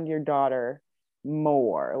around your daughter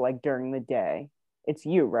more like during the day? It's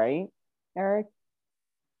you, right, Eric?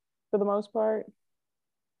 For the most part.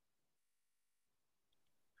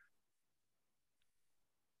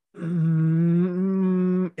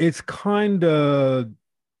 It's kind of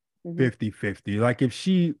 50-50. Like if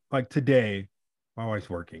she, like today, my wife's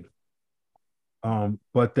working.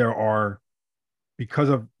 But there are, because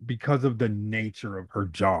of the nature of her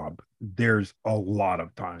job, there's a lot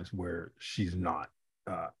of times where she's not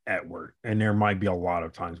at work, and there might be a lot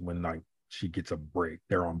of times when like she gets a break.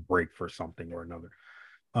 They're on break for something or another.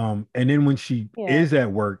 And then when she is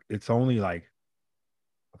at work, it's only like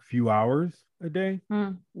a few hours a day.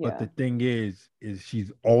 But the thing is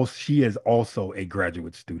she is also a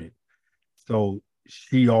graduate student. So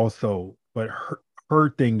she also, but her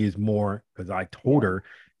thing is more because I told her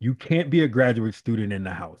you can't be a graduate student in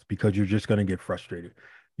the house because you're just going to get frustrated.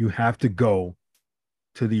 You have to go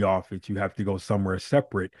to the office. You have to go somewhere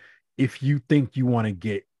separate if you think you want to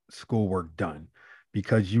get schoolwork done,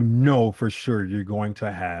 because you know for sure you're going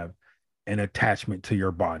to have an attachment to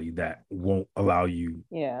your body that won't allow you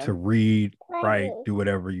to read, write, do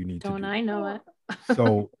whatever you need to do. Don't I know it?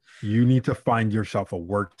 So you need to find yourself a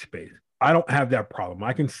workspace. I don't have that problem.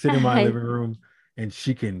 I can sit in my living room and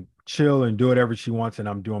she can chill and do whatever she wants, and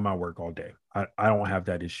I'm doing my work all day. I don't have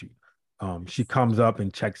that issue. She comes up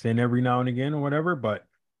and checks in every now and again or whatever, but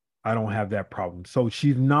I don't have that problem. So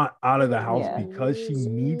she's not out of the house because she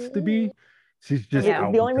needs to be. She's just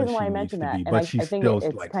out the only because reason why she I needs mentioned to that, be, and but I she's think still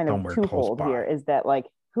it's like kind of somewhere close twofold here, by. is that like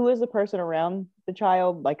who is the person around the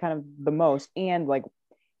child, like kind of the most, and like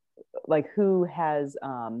who has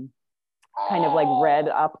kind of like read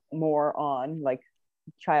up more on like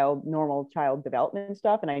normal child development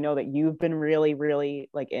stuff. And I know that you've been really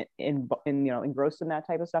like in engrossed in that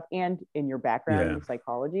type of stuff, and in your background in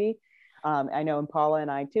psychology. I know Impala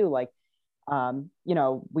and I too, like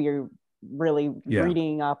we're really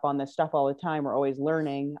reading up on this stuff all the time. We're always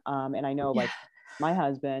learning. And I know like my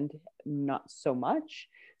husband, not so much.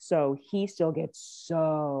 So he still gets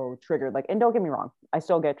so triggered. Like, and don't get me wrong, I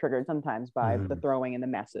still get triggered sometimes by the throwing and the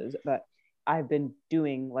messes, but I've been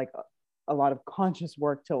doing like a lot of conscious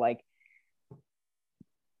work to like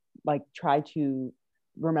try to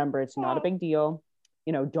remember it's not a big deal.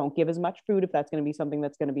 Don't give as much food if that's going to be something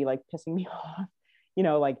that's going to be like pissing me off.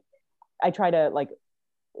 Like I try to like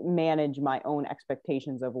manage my own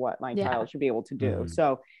expectations of what my child should be able to do.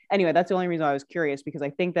 So anyway, that's the only reason I was curious, because I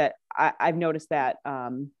think that I've noticed that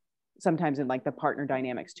sometimes in like the partner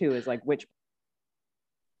dynamics too, is like which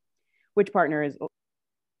partner is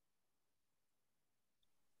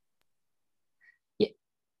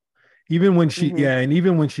even when she and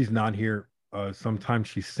even when she's not here, sometimes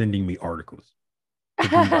she's sending me articles to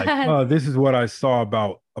be like, oh, this is what I saw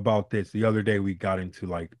about this. The other day we got into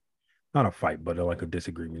like not a fight, but like a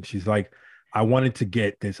disagreement. She's like, I wanted to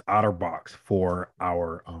get this OtterBox for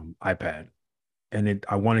our iPad, and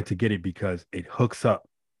I wanted to get it because it hooks up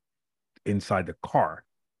inside the car.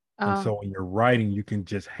 And so when you're riding, you can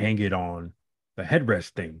just hang it on the headrest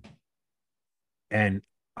thing. And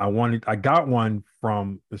I got one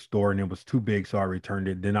from the store and it was too big, so I returned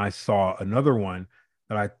it. Then I saw another one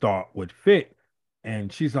that I thought would fit.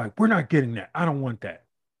 And she's like, we're not getting that. I don't want that.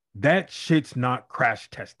 That shit's not crash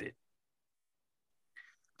tested.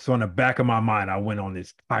 So in the back of my mind, I went on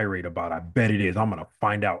this tirade about, I bet it is. I'm going to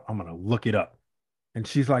find out. I'm going to look it up. And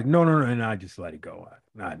she's like, no. And I just let it go.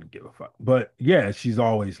 I didn't give a fuck. But yeah, she's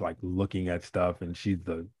always like looking at stuff, and she's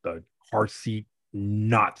the car seat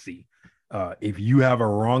Nazi. If you have a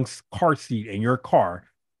wrong car seat in your car,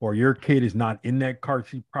 or your kid is not in that car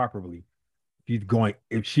seat properly,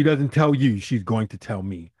 if she doesn't tell you, she's going to tell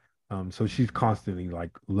me. So she's constantly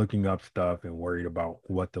like looking up stuff and worried about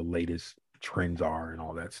what the latest trends are and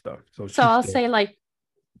all that stuff. So I'll say like,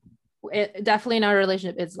 definitely in our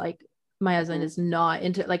relationship, it's like my husband is not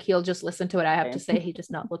into, like, he'll just listen to what I have to say. He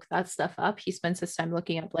does not look that stuff up. He spends his time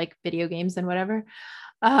looking up like video games and whatever.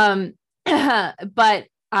 But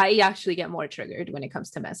I actually get more triggered when it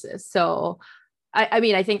comes to messes. So I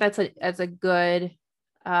mean, I think that's a good,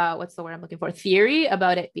 what's the word I'm looking for? Theory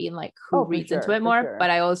about it being like who reads into it more. But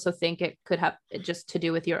I also think it could have just to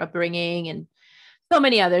do with your upbringing and so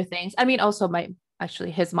many other things. I mean, also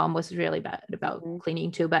his mom was really bad about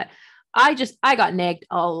cleaning too, but I got nagged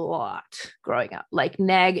a lot growing up. Like,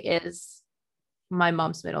 nag is my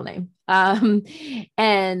mom's middle name.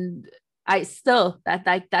 And I still,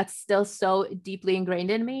 that's still so deeply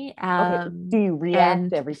ingrained in me. Okay. Do you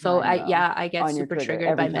react every time? So I get super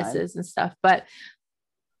triggered by messes and stuff, but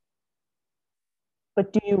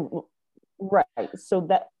do you, right. So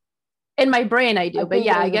that, in my brain I do, but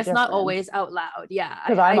I guess not always out loud. Yeah.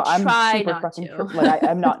 Because I'm try not to. Like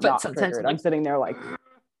I'm not not triggered. I'm sitting there like,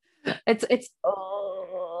 it's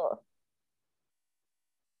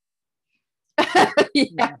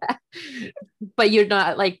yeah. But you're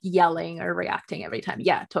not like yelling or reacting every time.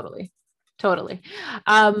 Yeah, totally.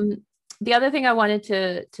 The other thing I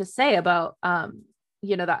wanted to say about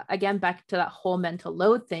that, again, back to that whole mental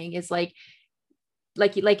load thing, is like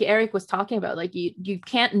Eric was talking about, like you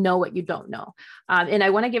can't know what you don't know. And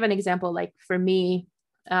I want to give an example. Like for me,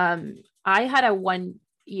 I had a 1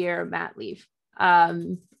 year mat leave.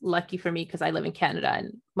 Lucky for me, because I live in Canada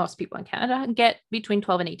and most people in Canada get between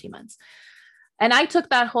 12 and 18 months. And I took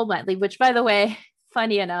that whole mat leave, which, by the way,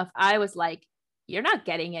 funny enough, I was like, you're not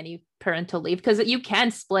getting any parental leave because you can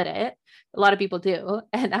split it. A lot of people do.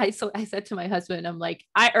 And I said to my husband, I'm like,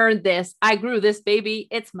 I earned this. I grew this baby.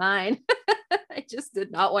 It's mine. I just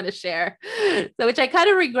did not want to share. So, which I kind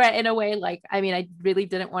of regret in a way. Like, I mean, I really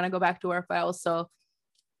didn't want to go back to work, but also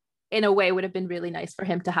in a way would have been really nice for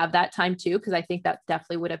him to have that time too. Cause I think that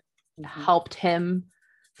definitely would have helped him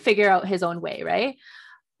figure out his own way. Right.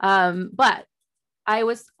 But I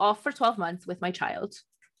was off for 12 months with my child,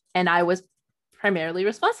 and I was primarily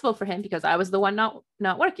responsible for him because I was the one not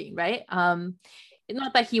working. Right.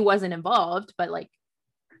 Not that he wasn't involved, but like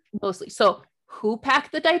mostly. So who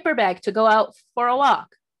packed the diaper bag to go out for a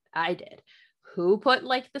walk? I did. Who put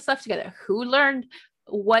like the stuff together? Who learned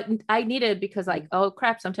what I needed? Because like, oh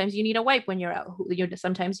crap, sometimes you need a wipe when you're out.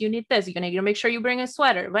 Sometimes you need this. You're gonna make sure you bring a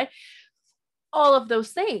sweater, right? all of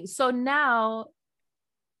those things. So now,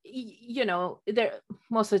 you know, there,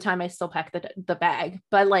 most of the time I still pack the bag,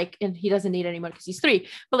 but like, and he doesn't need anymore because he's 3.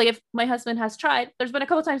 But like, if my husband has tried, there's been a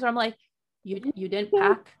couple times where I'm like, you didn't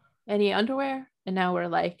pack any underwear, and now we're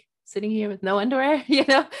like sitting here with no underwear, you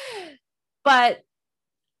know. But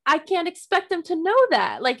I can't expect him to know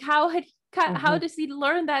that. Like, how does he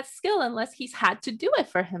learn that skill unless he's had to do it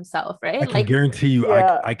for himself, right? I can guarantee you,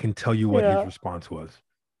 I can tell you what his response was.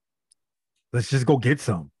 Let's just go get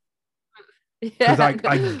some. Because I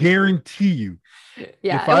guarantee you,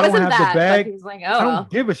 if I don't have the bag, he's like, I don't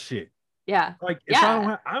give a shit. Yeah. Like, if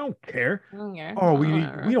I don't care. Oh,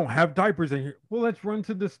 we don't have diapers in here. Well, let's run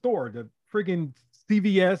to the store. The friggin'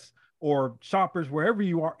 CVS or Shoppers, wherever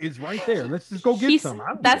you are, is right there. Let's just go get some.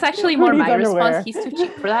 That's actually more my response. He's too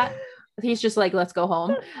cheap for that. He's just like, let's go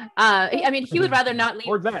home. I mean, he would rather not leave.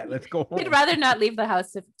 Or that, let's go home. He'd rather not leave the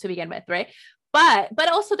house to begin with, right? But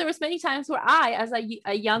also there was many times where I, as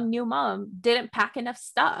a young new mom, didn't pack enough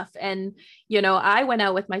stuff. And, you know, I went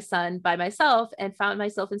out with my son by myself and found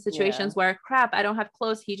myself in situations where, crap, I don't have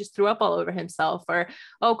clothes. He just threw up all over himself, or,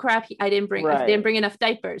 oh crap, I didn't bring enough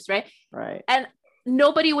diapers. Right. And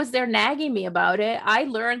nobody was there nagging me about it. I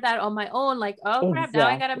learned that on my own, like, oh crap, now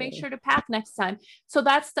I got to make sure to pack next time. So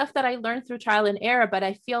that's stuff that I learned through trial and error. But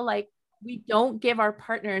I feel like we don't give our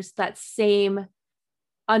partners that same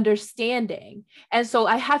understanding. And so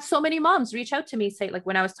I had so many moms reach out to me, say, like,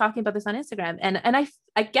 when I was talking about this on Instagram, and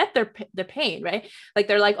I get their pain, right? Like,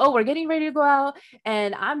 they're like, oh, we're getting ready to go out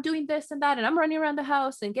and I'm doing this and that, and I'm running around the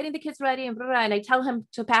house and getting the kids ready and blah, blah, blah. And I tell him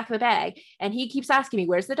to pack the bag, and he keeps asking me,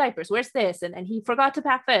 where's the diapers? Where's this? And he forgot to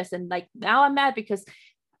pack this. And like, now I'm mad because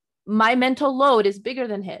my mental load is bigger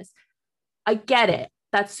than his. I get it.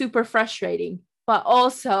 That's super frustrating. But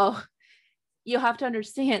also, you have to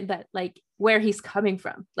understand that, like, where he's coming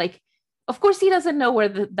from. Like, of course he doesn't know where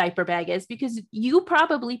the diaper bag is, because you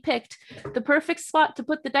probably picked the perfect spot to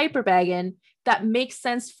put the diaper bag in that makes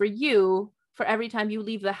sense for you for every time you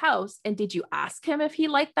leave the house. And did you ask him if he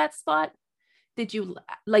liked that spot? Did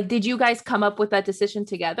you guys come up with that decision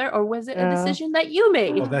together, or was it a decision that you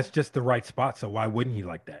made? Well, that's just the right spot. So why wouldn't he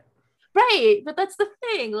like that? Right. But that's the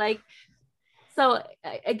thing. Like, so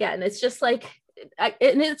again, it's just like,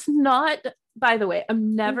 and it's not, by the way,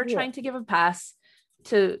 I'm never trying to give a pass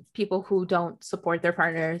to people who don't support their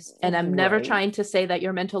partners. And I'm never trying to say that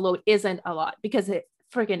your mental load isn't a lot, because it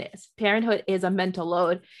friggin' is. Parenthood is a mental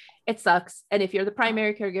load. It sucks. And if you're the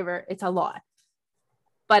primary caregiver, it's a lot.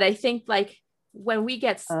 But I think, like, when we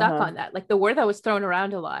get stuck on that, like the word that was thrown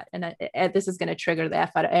around a lot, and this is going to trigger the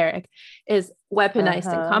F out of Eric, is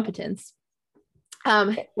weaponized incompetence.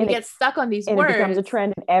 We get stuck on these words. It becomes a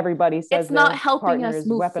trend, and everybody says it's not helping us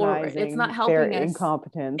move forward. It's not helping their us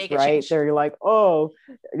incompetence, right? They're like, oh,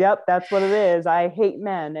 yep, that's what it is. I hate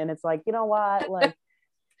men. And it's like, you know what? Like,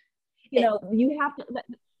 you know, you have to,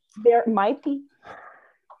 there might be.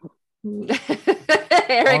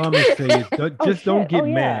 Eric. All I'm gonna say is just don't get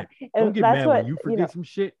mad. Don't get mad when you forget some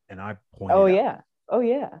shit and I point it out. Oh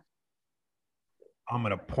yeah. I'm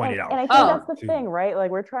gonna point it out. And I think that's the thing, right?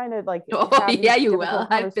 Like, we're trying to, like, you will.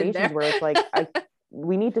 I've been there. Where it's like,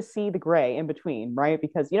 we need to see the gray in between, right?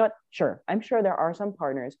 Because, you know what? Sure, I'm sure there are some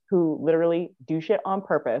partners who literally do shit on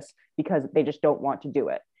purpose because they just don't want to do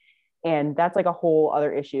it. And that's like a whole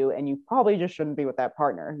other issue. And you probably just shouldn't be with that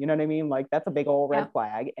partner. You know what I mean? Like, that's a big old red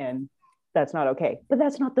flag, and that's not okay. But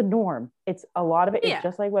that's not the norm. It's a lot of it. It's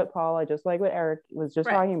just like what Paula, just like what Eric was just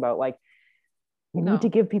talking about. Like, you need to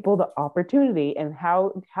give people the opportunity. And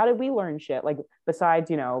how did we learn shit? Like,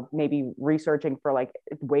 besides, you know, maybe researching for like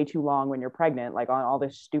way too long when you're pregnant, like on all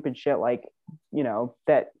this stupid shit, like, you know,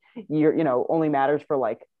 that you're, you know, only matters for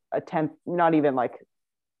like a 10th, not even like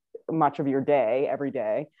much of your day every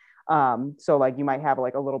day. So like, you might have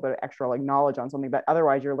like a little bit of extra like knowledge on something, but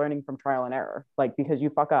otherwise you're learning from trial and error, like, because you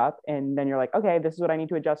fuck up and then you're like, okay, this is what I need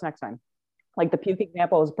to adjust next time. Like, the puke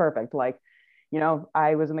example is perfect. Like, you know,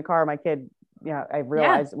 I was in the car, my kid, you know, I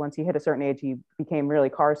realized once he hit a certain age, he became really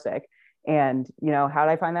car sick. And, you know, how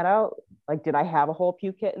did I find that out? Like, did I have a whole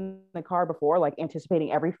puke kit in the car before, like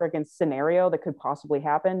anticipating every freaking scenario that could possibly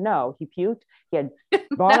happen? No, he puked. He had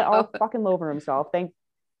vomit all fucking over himself.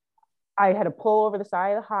 I had to pull over the side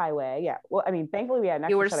of the highway. Yeah. Well, I mean, thankfully we had an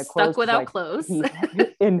extra set of clothes. You were stuck without clothes.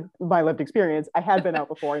 In my lived experience, I had been out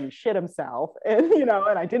before and he shit himself, and, you know,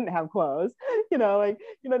 and I didn't have clothes, you know, like,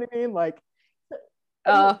 you know what I mean? Like,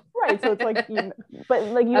 right. So it's like, but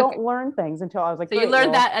like, you don't learn things until I was like, so you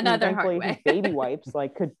learned that another hard way. Baby wipes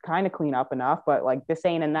like could kind of clean up enough, but like, this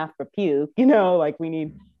ain't enough for puke, you know, like we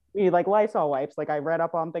need like Lysol wipes. Like, I read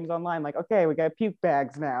up on things online, like, okay, we got puke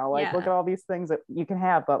bags now. Like, look at all these things that you can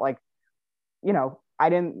have, but like, you know, I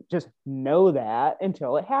didn't just know that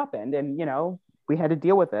until it happened. And, we had to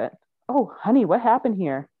deal with it. Oh, honey, what happened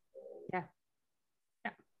here? Yeah.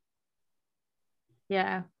 Yeah.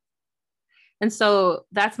 Yeah. And so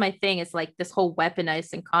that's my thing, is like this whole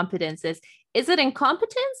weaponized incompetence is it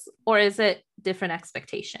incompetence or is it different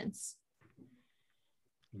expectations?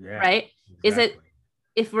 Yeah. Right. Exactly. Is it,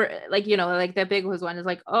 if we're like, like the big one is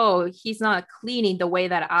like, oh, he's not cleaning the way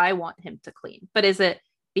that I want him to clean. But is it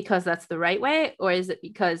because that's the right way, or is it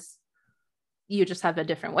because you just have a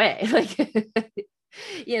different way? Like,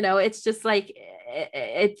 it's just like,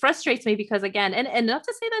 it frustrates me because, again, and not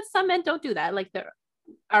to say that some men don't do that. Like, there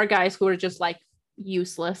are guys who are just like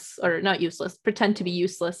useless, or not useless, pretend to be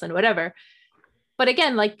useless and whatever. But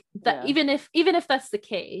again, like that, even if that's the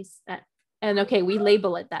case, and okay, we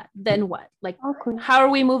label it that, then what? Like, how are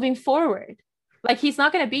we moving forward? Like, he's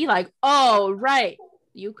not going to be like, oh, right,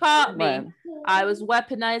 you caught me. Right. I was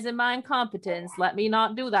weaponizing my incompetence. Let me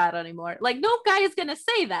not do that anymore. Like, no guy is going to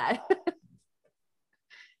say that.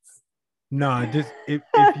 No, just if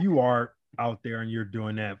you are out there and you're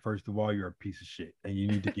doing that, first of all, you're a piece of shit and you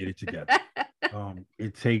need to get it together.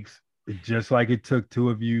 It takes, just like it took two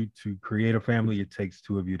of you to create a family, it takes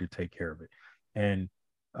two of you to take care of it. And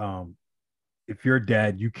if you're a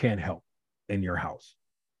dad, you can't help in your house.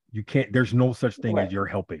 You can't, there's no such thing as you're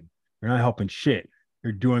helping. You're not helping shit.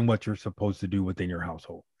 You're doing what you're supposed to do within your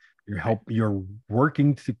household. You're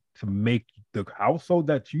working to make the household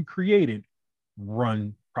that you created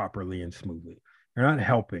run properly and smoothly. You're not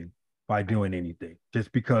helping by doing anything.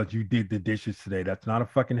 Just because you did the dishes today, that's not a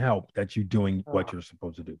fucking help. That's you doing what you're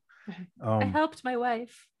supposed to do. I helped my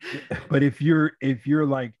wife. But if you're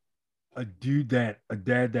like a dad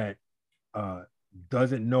that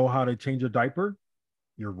doesn't know how to change a diaper,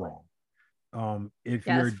 you're wrong. If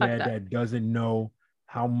you're a dad that doesn't know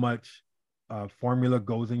how much formula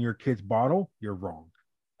goes in your kid's bottle, you're wrong.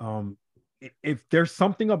 If there's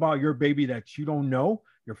something about your baby that you don't know,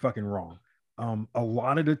 you're fucking wrong. A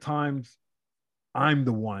lot of the times I'm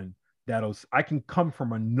the one I can come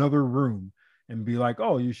from another room and be like,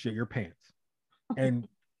 oh, you shit your pants. And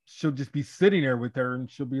she'll just be sitting there with her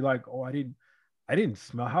and she'll be like, oh, I didn't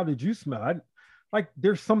smell. How did you smell? Like,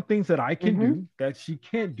 there's some things that I can do that she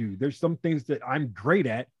can't do. There's some things that I'm great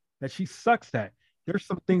at that she sucks at. There's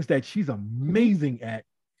some things that she's amazing at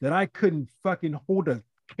that I couldn't fucking hold a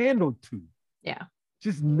candle to. Yeah.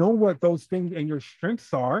 Just know what those things and your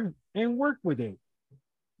strengths are and work with it.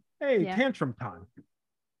 Hey, tantrum time.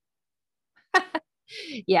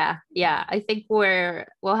 Yeah. I think we'll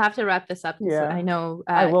have to wrap this up. Yeah. I know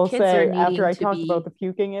I will say, after I talked about the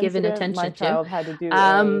puking incident, my child had to do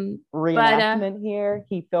a reenactment here.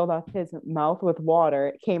 He filled up his mouth with water.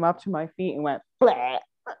 It came up to my feet and went flat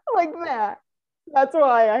like that. That's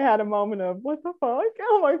why I had a moment of what the fuck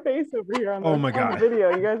on my face over here on the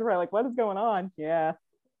video. You guys were like, what is going on? Yeah.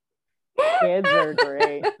 Kids are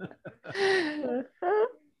great.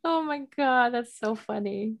 Oh my God, that's so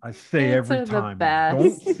funny. I say every time,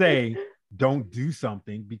 don't do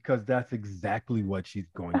something, because that's exactly what she's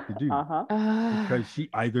going to do. Because she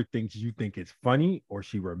either thinks you think it's funny or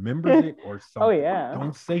she remembers it or something. Oh yeah.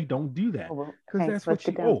 Don't do that. Because that's what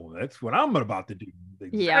that's what I'm about to do.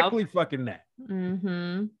 Exactly fucking that.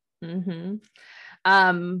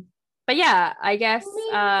 But yeah, I guess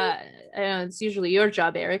I know it's usually your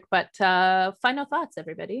job, Eric, but final thoughts,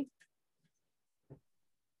 everybody.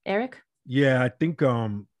 Eric? Yeah, I think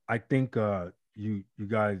you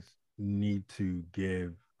guys need to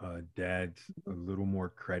give dads a little more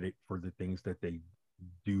credit for the things that they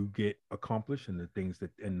do get accomplished and the things that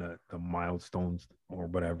and the milestones or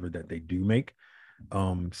whatever that they do make,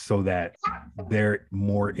 so that they're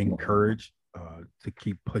more encouraged to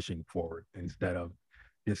keep pushing forward instead of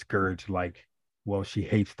discouraged, like, well, she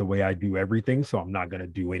hates the way I do everything, so I'm not going to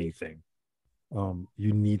do anything.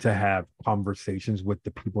 You need to have conversations with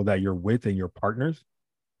the people that you're with and your partners,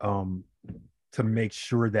 to make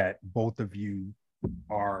sure that both of you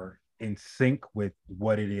are in sync with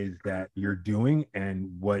what it is that you're doing and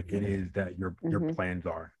what it is that your plans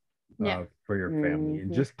are for your family.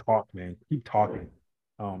 And just talk, man. Keep talking.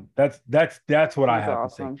 That's what I have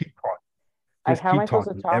to say. Keep talking. How am I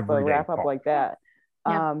supposed to talk or wrap up like that?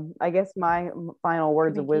 I guess my final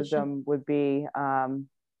words of wisdom would be,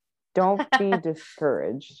 don't be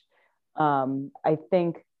discouraged.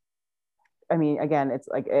 I mean, again, it's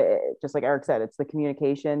like, just like Eric said, it's the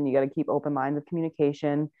communication. You got to keep open lines of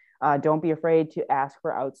communication. Don't be afraid to ask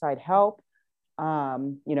for outside help,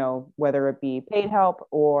 whether it be paid help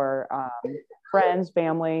or friends,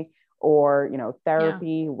 family, or,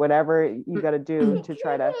 therapy, whatever you got to do to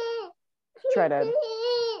try to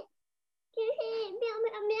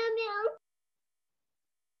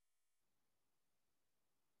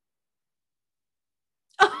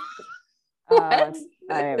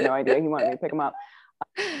I have no idea. He wanted me to pick him up.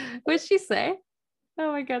 What'd she say?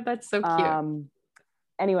 Oh my God, that's so cute.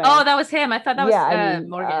 Anyway. Oh, that was him. I thought that was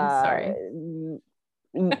Morgan. Sorry.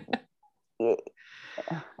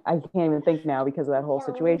 I can't even think now because of that whole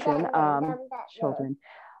situation. Children.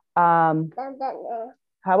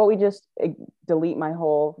 How about we just delete my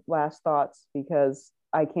whole last thoughts because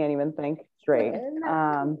I can't even think straight.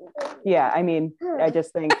 Yeah, I mean, I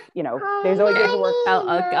just think, there's always ways to work.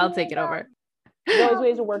 I'll take it over. There's always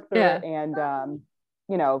ways to work through it, and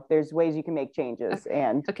there's ways you can make changes.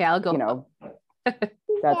 And okay, I'll go. That's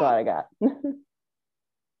all I got.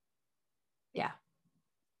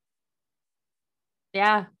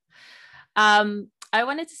 Yeah. I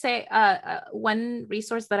wanted to say one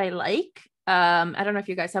resource that I like. I don't know if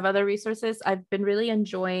you guys have other resources. I've been really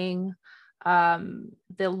enjoying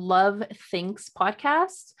the Love Thinks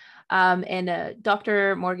podcast, and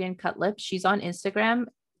Dr. Morgan Cutlip. She's on Instagram.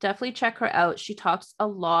 Definitely check her out. She talks a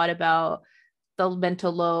lot about the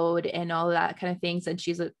mental load and all that kind of things. And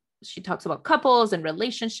she talks about couples and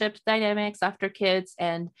relationship dynamics after kids.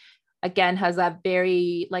 And again, has that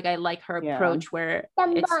very, I like her approach where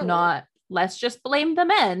it's not, let's just blame the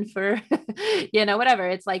men for, whatever.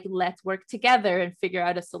 It's like, let's work together and figure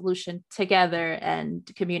out a solution together and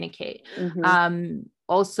communicate. Mm-hmm.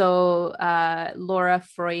 Also, Laura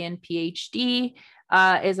Froyen, PhD,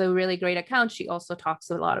 is a really great account. She also talks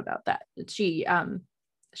a lot about that. She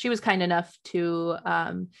was kind enough to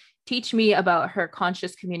teach me about her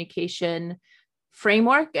conscious communication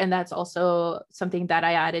framework. And that's also something that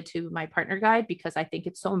I added to my partner guide because I think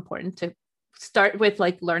it's so important to start with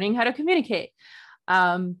learning how to communicate.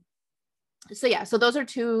 So those are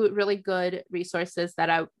two really good resources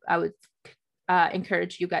that I would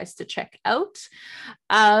encourage you guys to check out.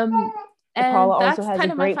 And Paula that's also has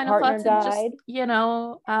kind a of my great final partner thoughts. guide.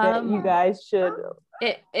 And just, you guys should.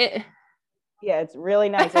 Yeah, it's really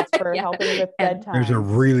nice. It's for helping with bedtime. There's a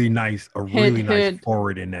really nice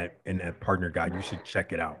forward in that partner guide. You should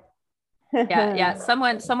check it out. Yeah.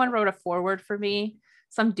 Someone wrote a forward for me.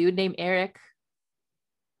 Some dude named Eric.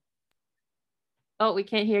 Oh, we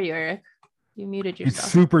can't hear you, Eric. You muted yourself.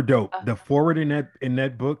 It's super dope. The forward in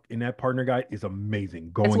that book, in that partner guide, is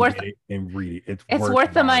amazing. Go and get it and read it. It's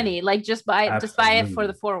worth the money. Just buy it for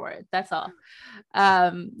the forward. That's all.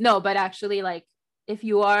 No, but actually, if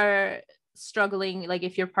you are struggling,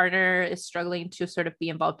 if your partner is struggling to sort of be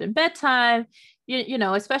involved in bedtime,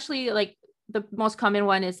 especially the most common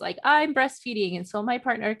one is I'm breastfeeding and so my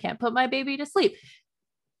partner can't put my baby to sleep.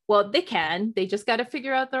 Well, they can. They just got to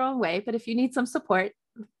figure out their own way. But if you need some support,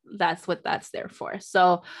 that's what that's there for.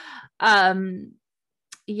 So, and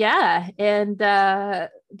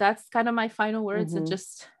that's kind of my final words. Mm-hmm.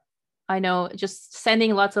 And just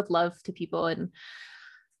sending lots of love to people and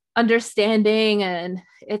understanding. And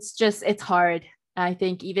it's hard. I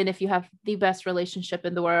think even if you have the best relationship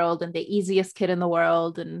in the world and the easiest kid in the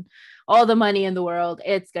world and all the money in the world,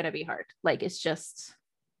 it's going to be hard. It's just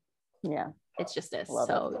is.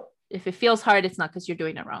 So if it feels hard, it's not because you're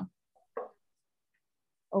doing it wrong.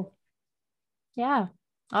 Oh, yeah.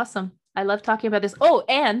 Awesome. I love talking about this. Oh,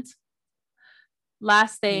 and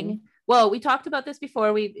last thing. Mm-hmm. Well, we talked about this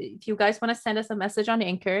before. If you guys want to send us a message on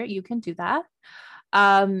Anchor, you can do that.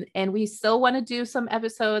 And we still want to do some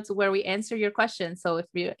episodes where we answer your questions. So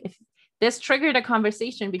if this triggered a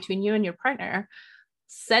conversation between you and your partner,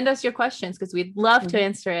 send us your questions because we'd love to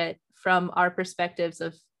answer it from our perspectives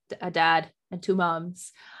of a dad and two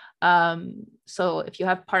moms. So if you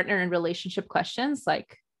have partner and relationship questions,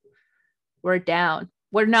 we're down.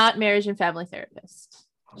 We're not marriage and family therapists.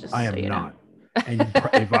 I am not. And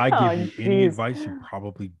if I give you any advice, you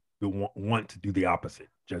probably want to do the opposite,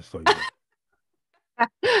 just so you know.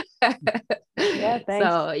 Yeah, thanks.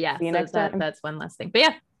 So yeah, see you next time. That's one last thing. But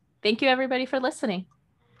yeah, thank you everybody for listening.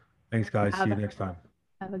 Thanks, guys. See you next time.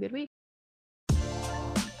 Have a good week.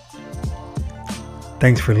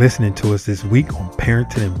 Thanks for listening to us this week on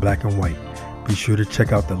Parenting in Black and White. Be sure to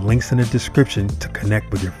check out the links in the description to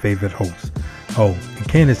connect with your favorite hosts. Oh, and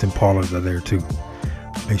Candace and Paula's are there too.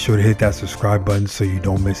 Make sure to hit that subscribe button so you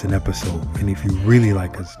don't miss an episode. And if you really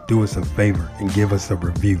like us, do us a favor and give us a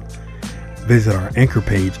review. Visit our Anchor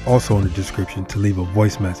page, also in the description, to leave a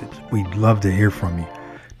voice message. We'd love to hear from you.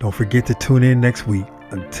 Don't forget to tune in next week.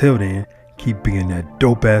 Until then, keep being that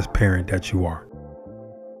dope-ass parent that you are.